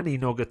many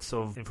nuggets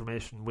of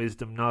information,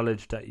 wisdom,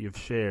 knowledge that you've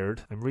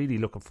shared. I'm really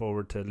looking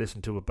forward to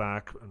listening to it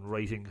back and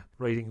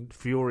writing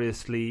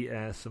furiously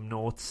some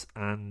notes.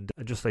 And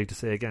I'd just like to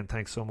say again,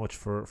 thanks so much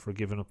for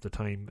giving up the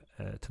time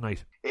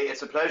tonight.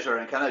 It's a pleasure.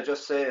 And can I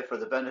just say, for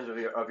the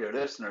benefit of your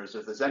listeners,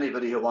 if there's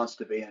anybody who wants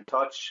to be in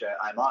touch,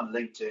 I'm on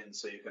LinkedIn,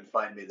 so you can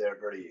find me there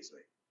very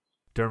easily.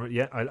 Dermot,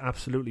 yeah, I'll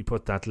absolutely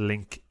put that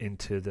link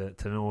into the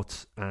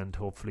notes, and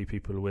hopefully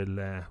people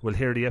will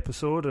hear the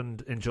episode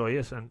and enjoy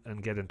it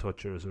and get in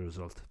touch as a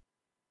result.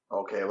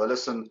 Okay, well,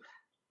 listen,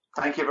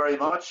 thank you very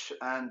much,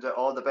 and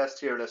all the best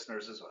to your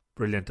listeners as well.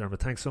 Brilliant, Dermot.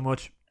 Thanks so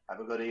much. Have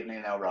a good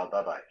evening now, Rob.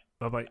 Bye-bye.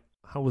 Bye-bye.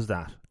 How was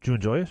that? Did you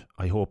enjoy it?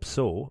 I hope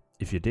so.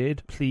 If you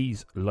did,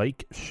 please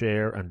like,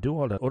 share, and do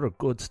all that other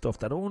good stuff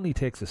that only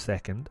takes a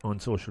second on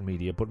social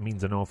media but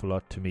means an awful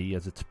lot to me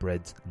as it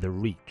spreads the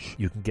reach.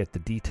 You can get the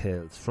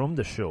details from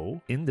the show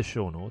in the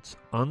show notes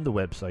on the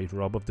website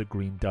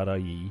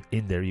robofthegreen.ie.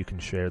 In there you can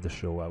share the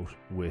show out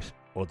with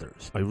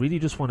others. I really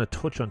just want to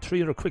touch on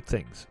 3 other quick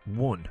things.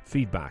 1,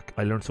 feedback.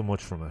 I learned so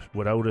much from it.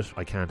 Without it,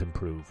 I can't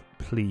improve.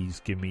 Please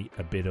give me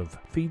a bit of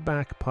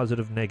feedback,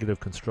 positive, negative,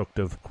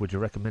 constructive. Would you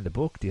recommend a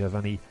book? Do you have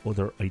any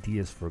other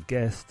ideas for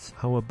guests?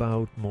 How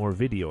about more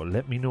video?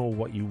 Let me know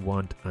what you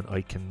want and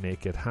I can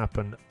make it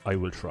happen. I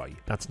will try.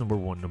 That's number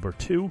 1. Number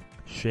 2,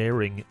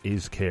 sharing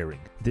is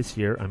caring. This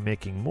year I'm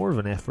making more of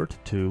an effort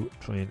to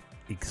try and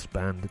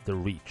expand the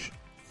reach.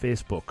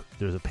 Facebook,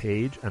 there's a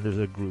page and there's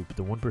a group.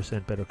 The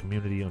 1% Better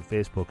community on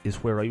Facebook is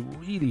where I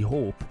really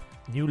hope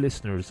new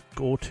listeners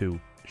go to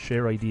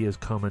share ideas,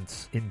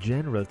 comments, in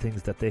general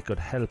things that they could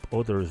help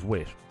others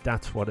with.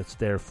 That's what it's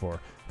there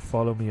for.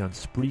 Follow me on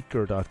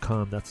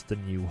Spreaker.com, that's the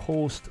new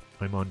host.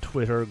 I'm on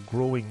Twitter,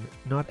 growing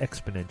not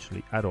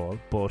exponentially at all,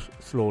 but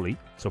slowly,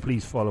 so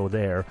please follow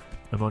there.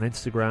 I'm on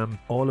Instagram,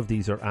 all of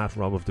these are at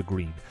Rob of the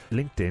Green.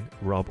 LinkedIn,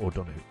 Rob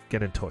O'Donoghue.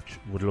 Get in touch,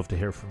 would love to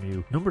hear from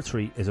you. Number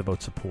 3 is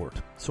about support.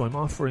 So I'm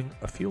offering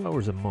a few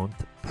hours a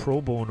month,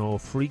 pro bono,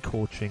 free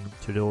coaching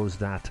to those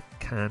that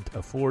can't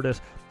afford it,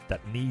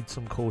 that need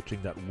some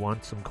coaching, that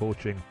want some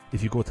coaching.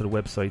 If you go to the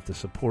website, the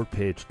support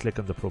page, click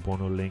on the pro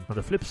bono link. On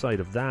the flip side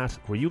of that,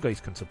 where you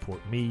guys can support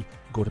me,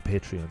 go to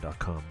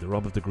patreon.com, the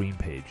Rob of the Green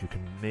page. You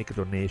can make a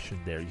donation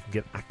there. You can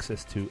get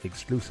access to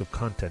exclusive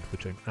content,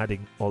 which I'm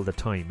adding all the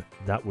time.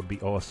 That would be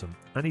awesome.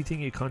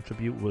 Anything you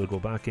contribute will go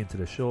back into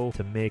the show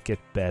to make it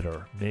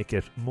better, make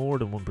it more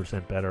than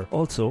 1% better.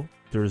 Also,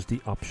 there's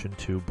the option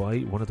to buy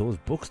one of those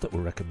books that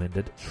were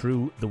recommended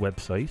through the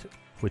website,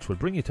 which will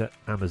bring you to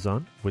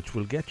Amazon, which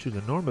will get you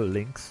the normal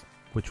links,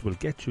 which will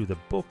get you the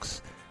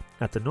books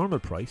at the normal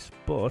price,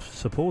 but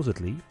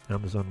supposedly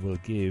Amazon will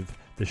give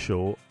the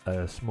show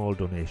a small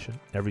donation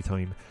every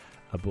time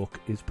a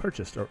book is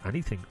purchased, or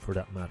anything for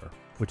that matter,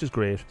 which is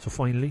great. So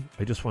finally,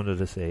 I just wanted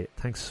to say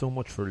thanks so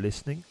much for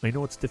listening. I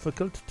know it's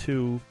difficult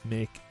to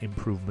make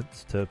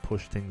improvements, to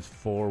push things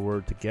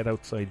forward, to get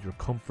outside your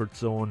comfort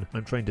zone.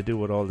 I'm trying to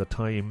do it all the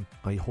time.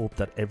 I hope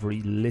that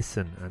every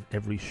listen and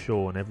every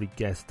show and every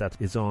guest that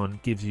is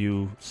on gives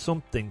you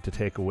something to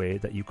take away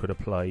that you could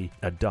apply,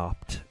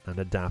 adopt and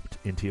adapt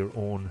into your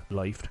own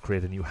life to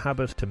create a new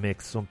habit, to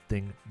make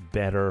something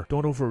better.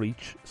 Don't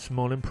overreach.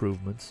 Small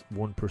improvements,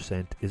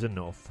 1% is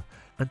enough.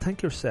 And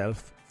thank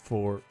yourself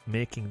for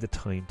making the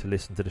time to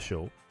listen to the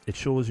show. It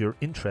shows you're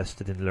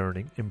interested in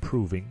learning,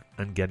 improving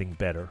and getting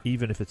better,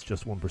 even if it's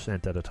just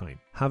 1% at a time.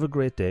 Have a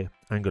great day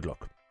and good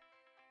luck.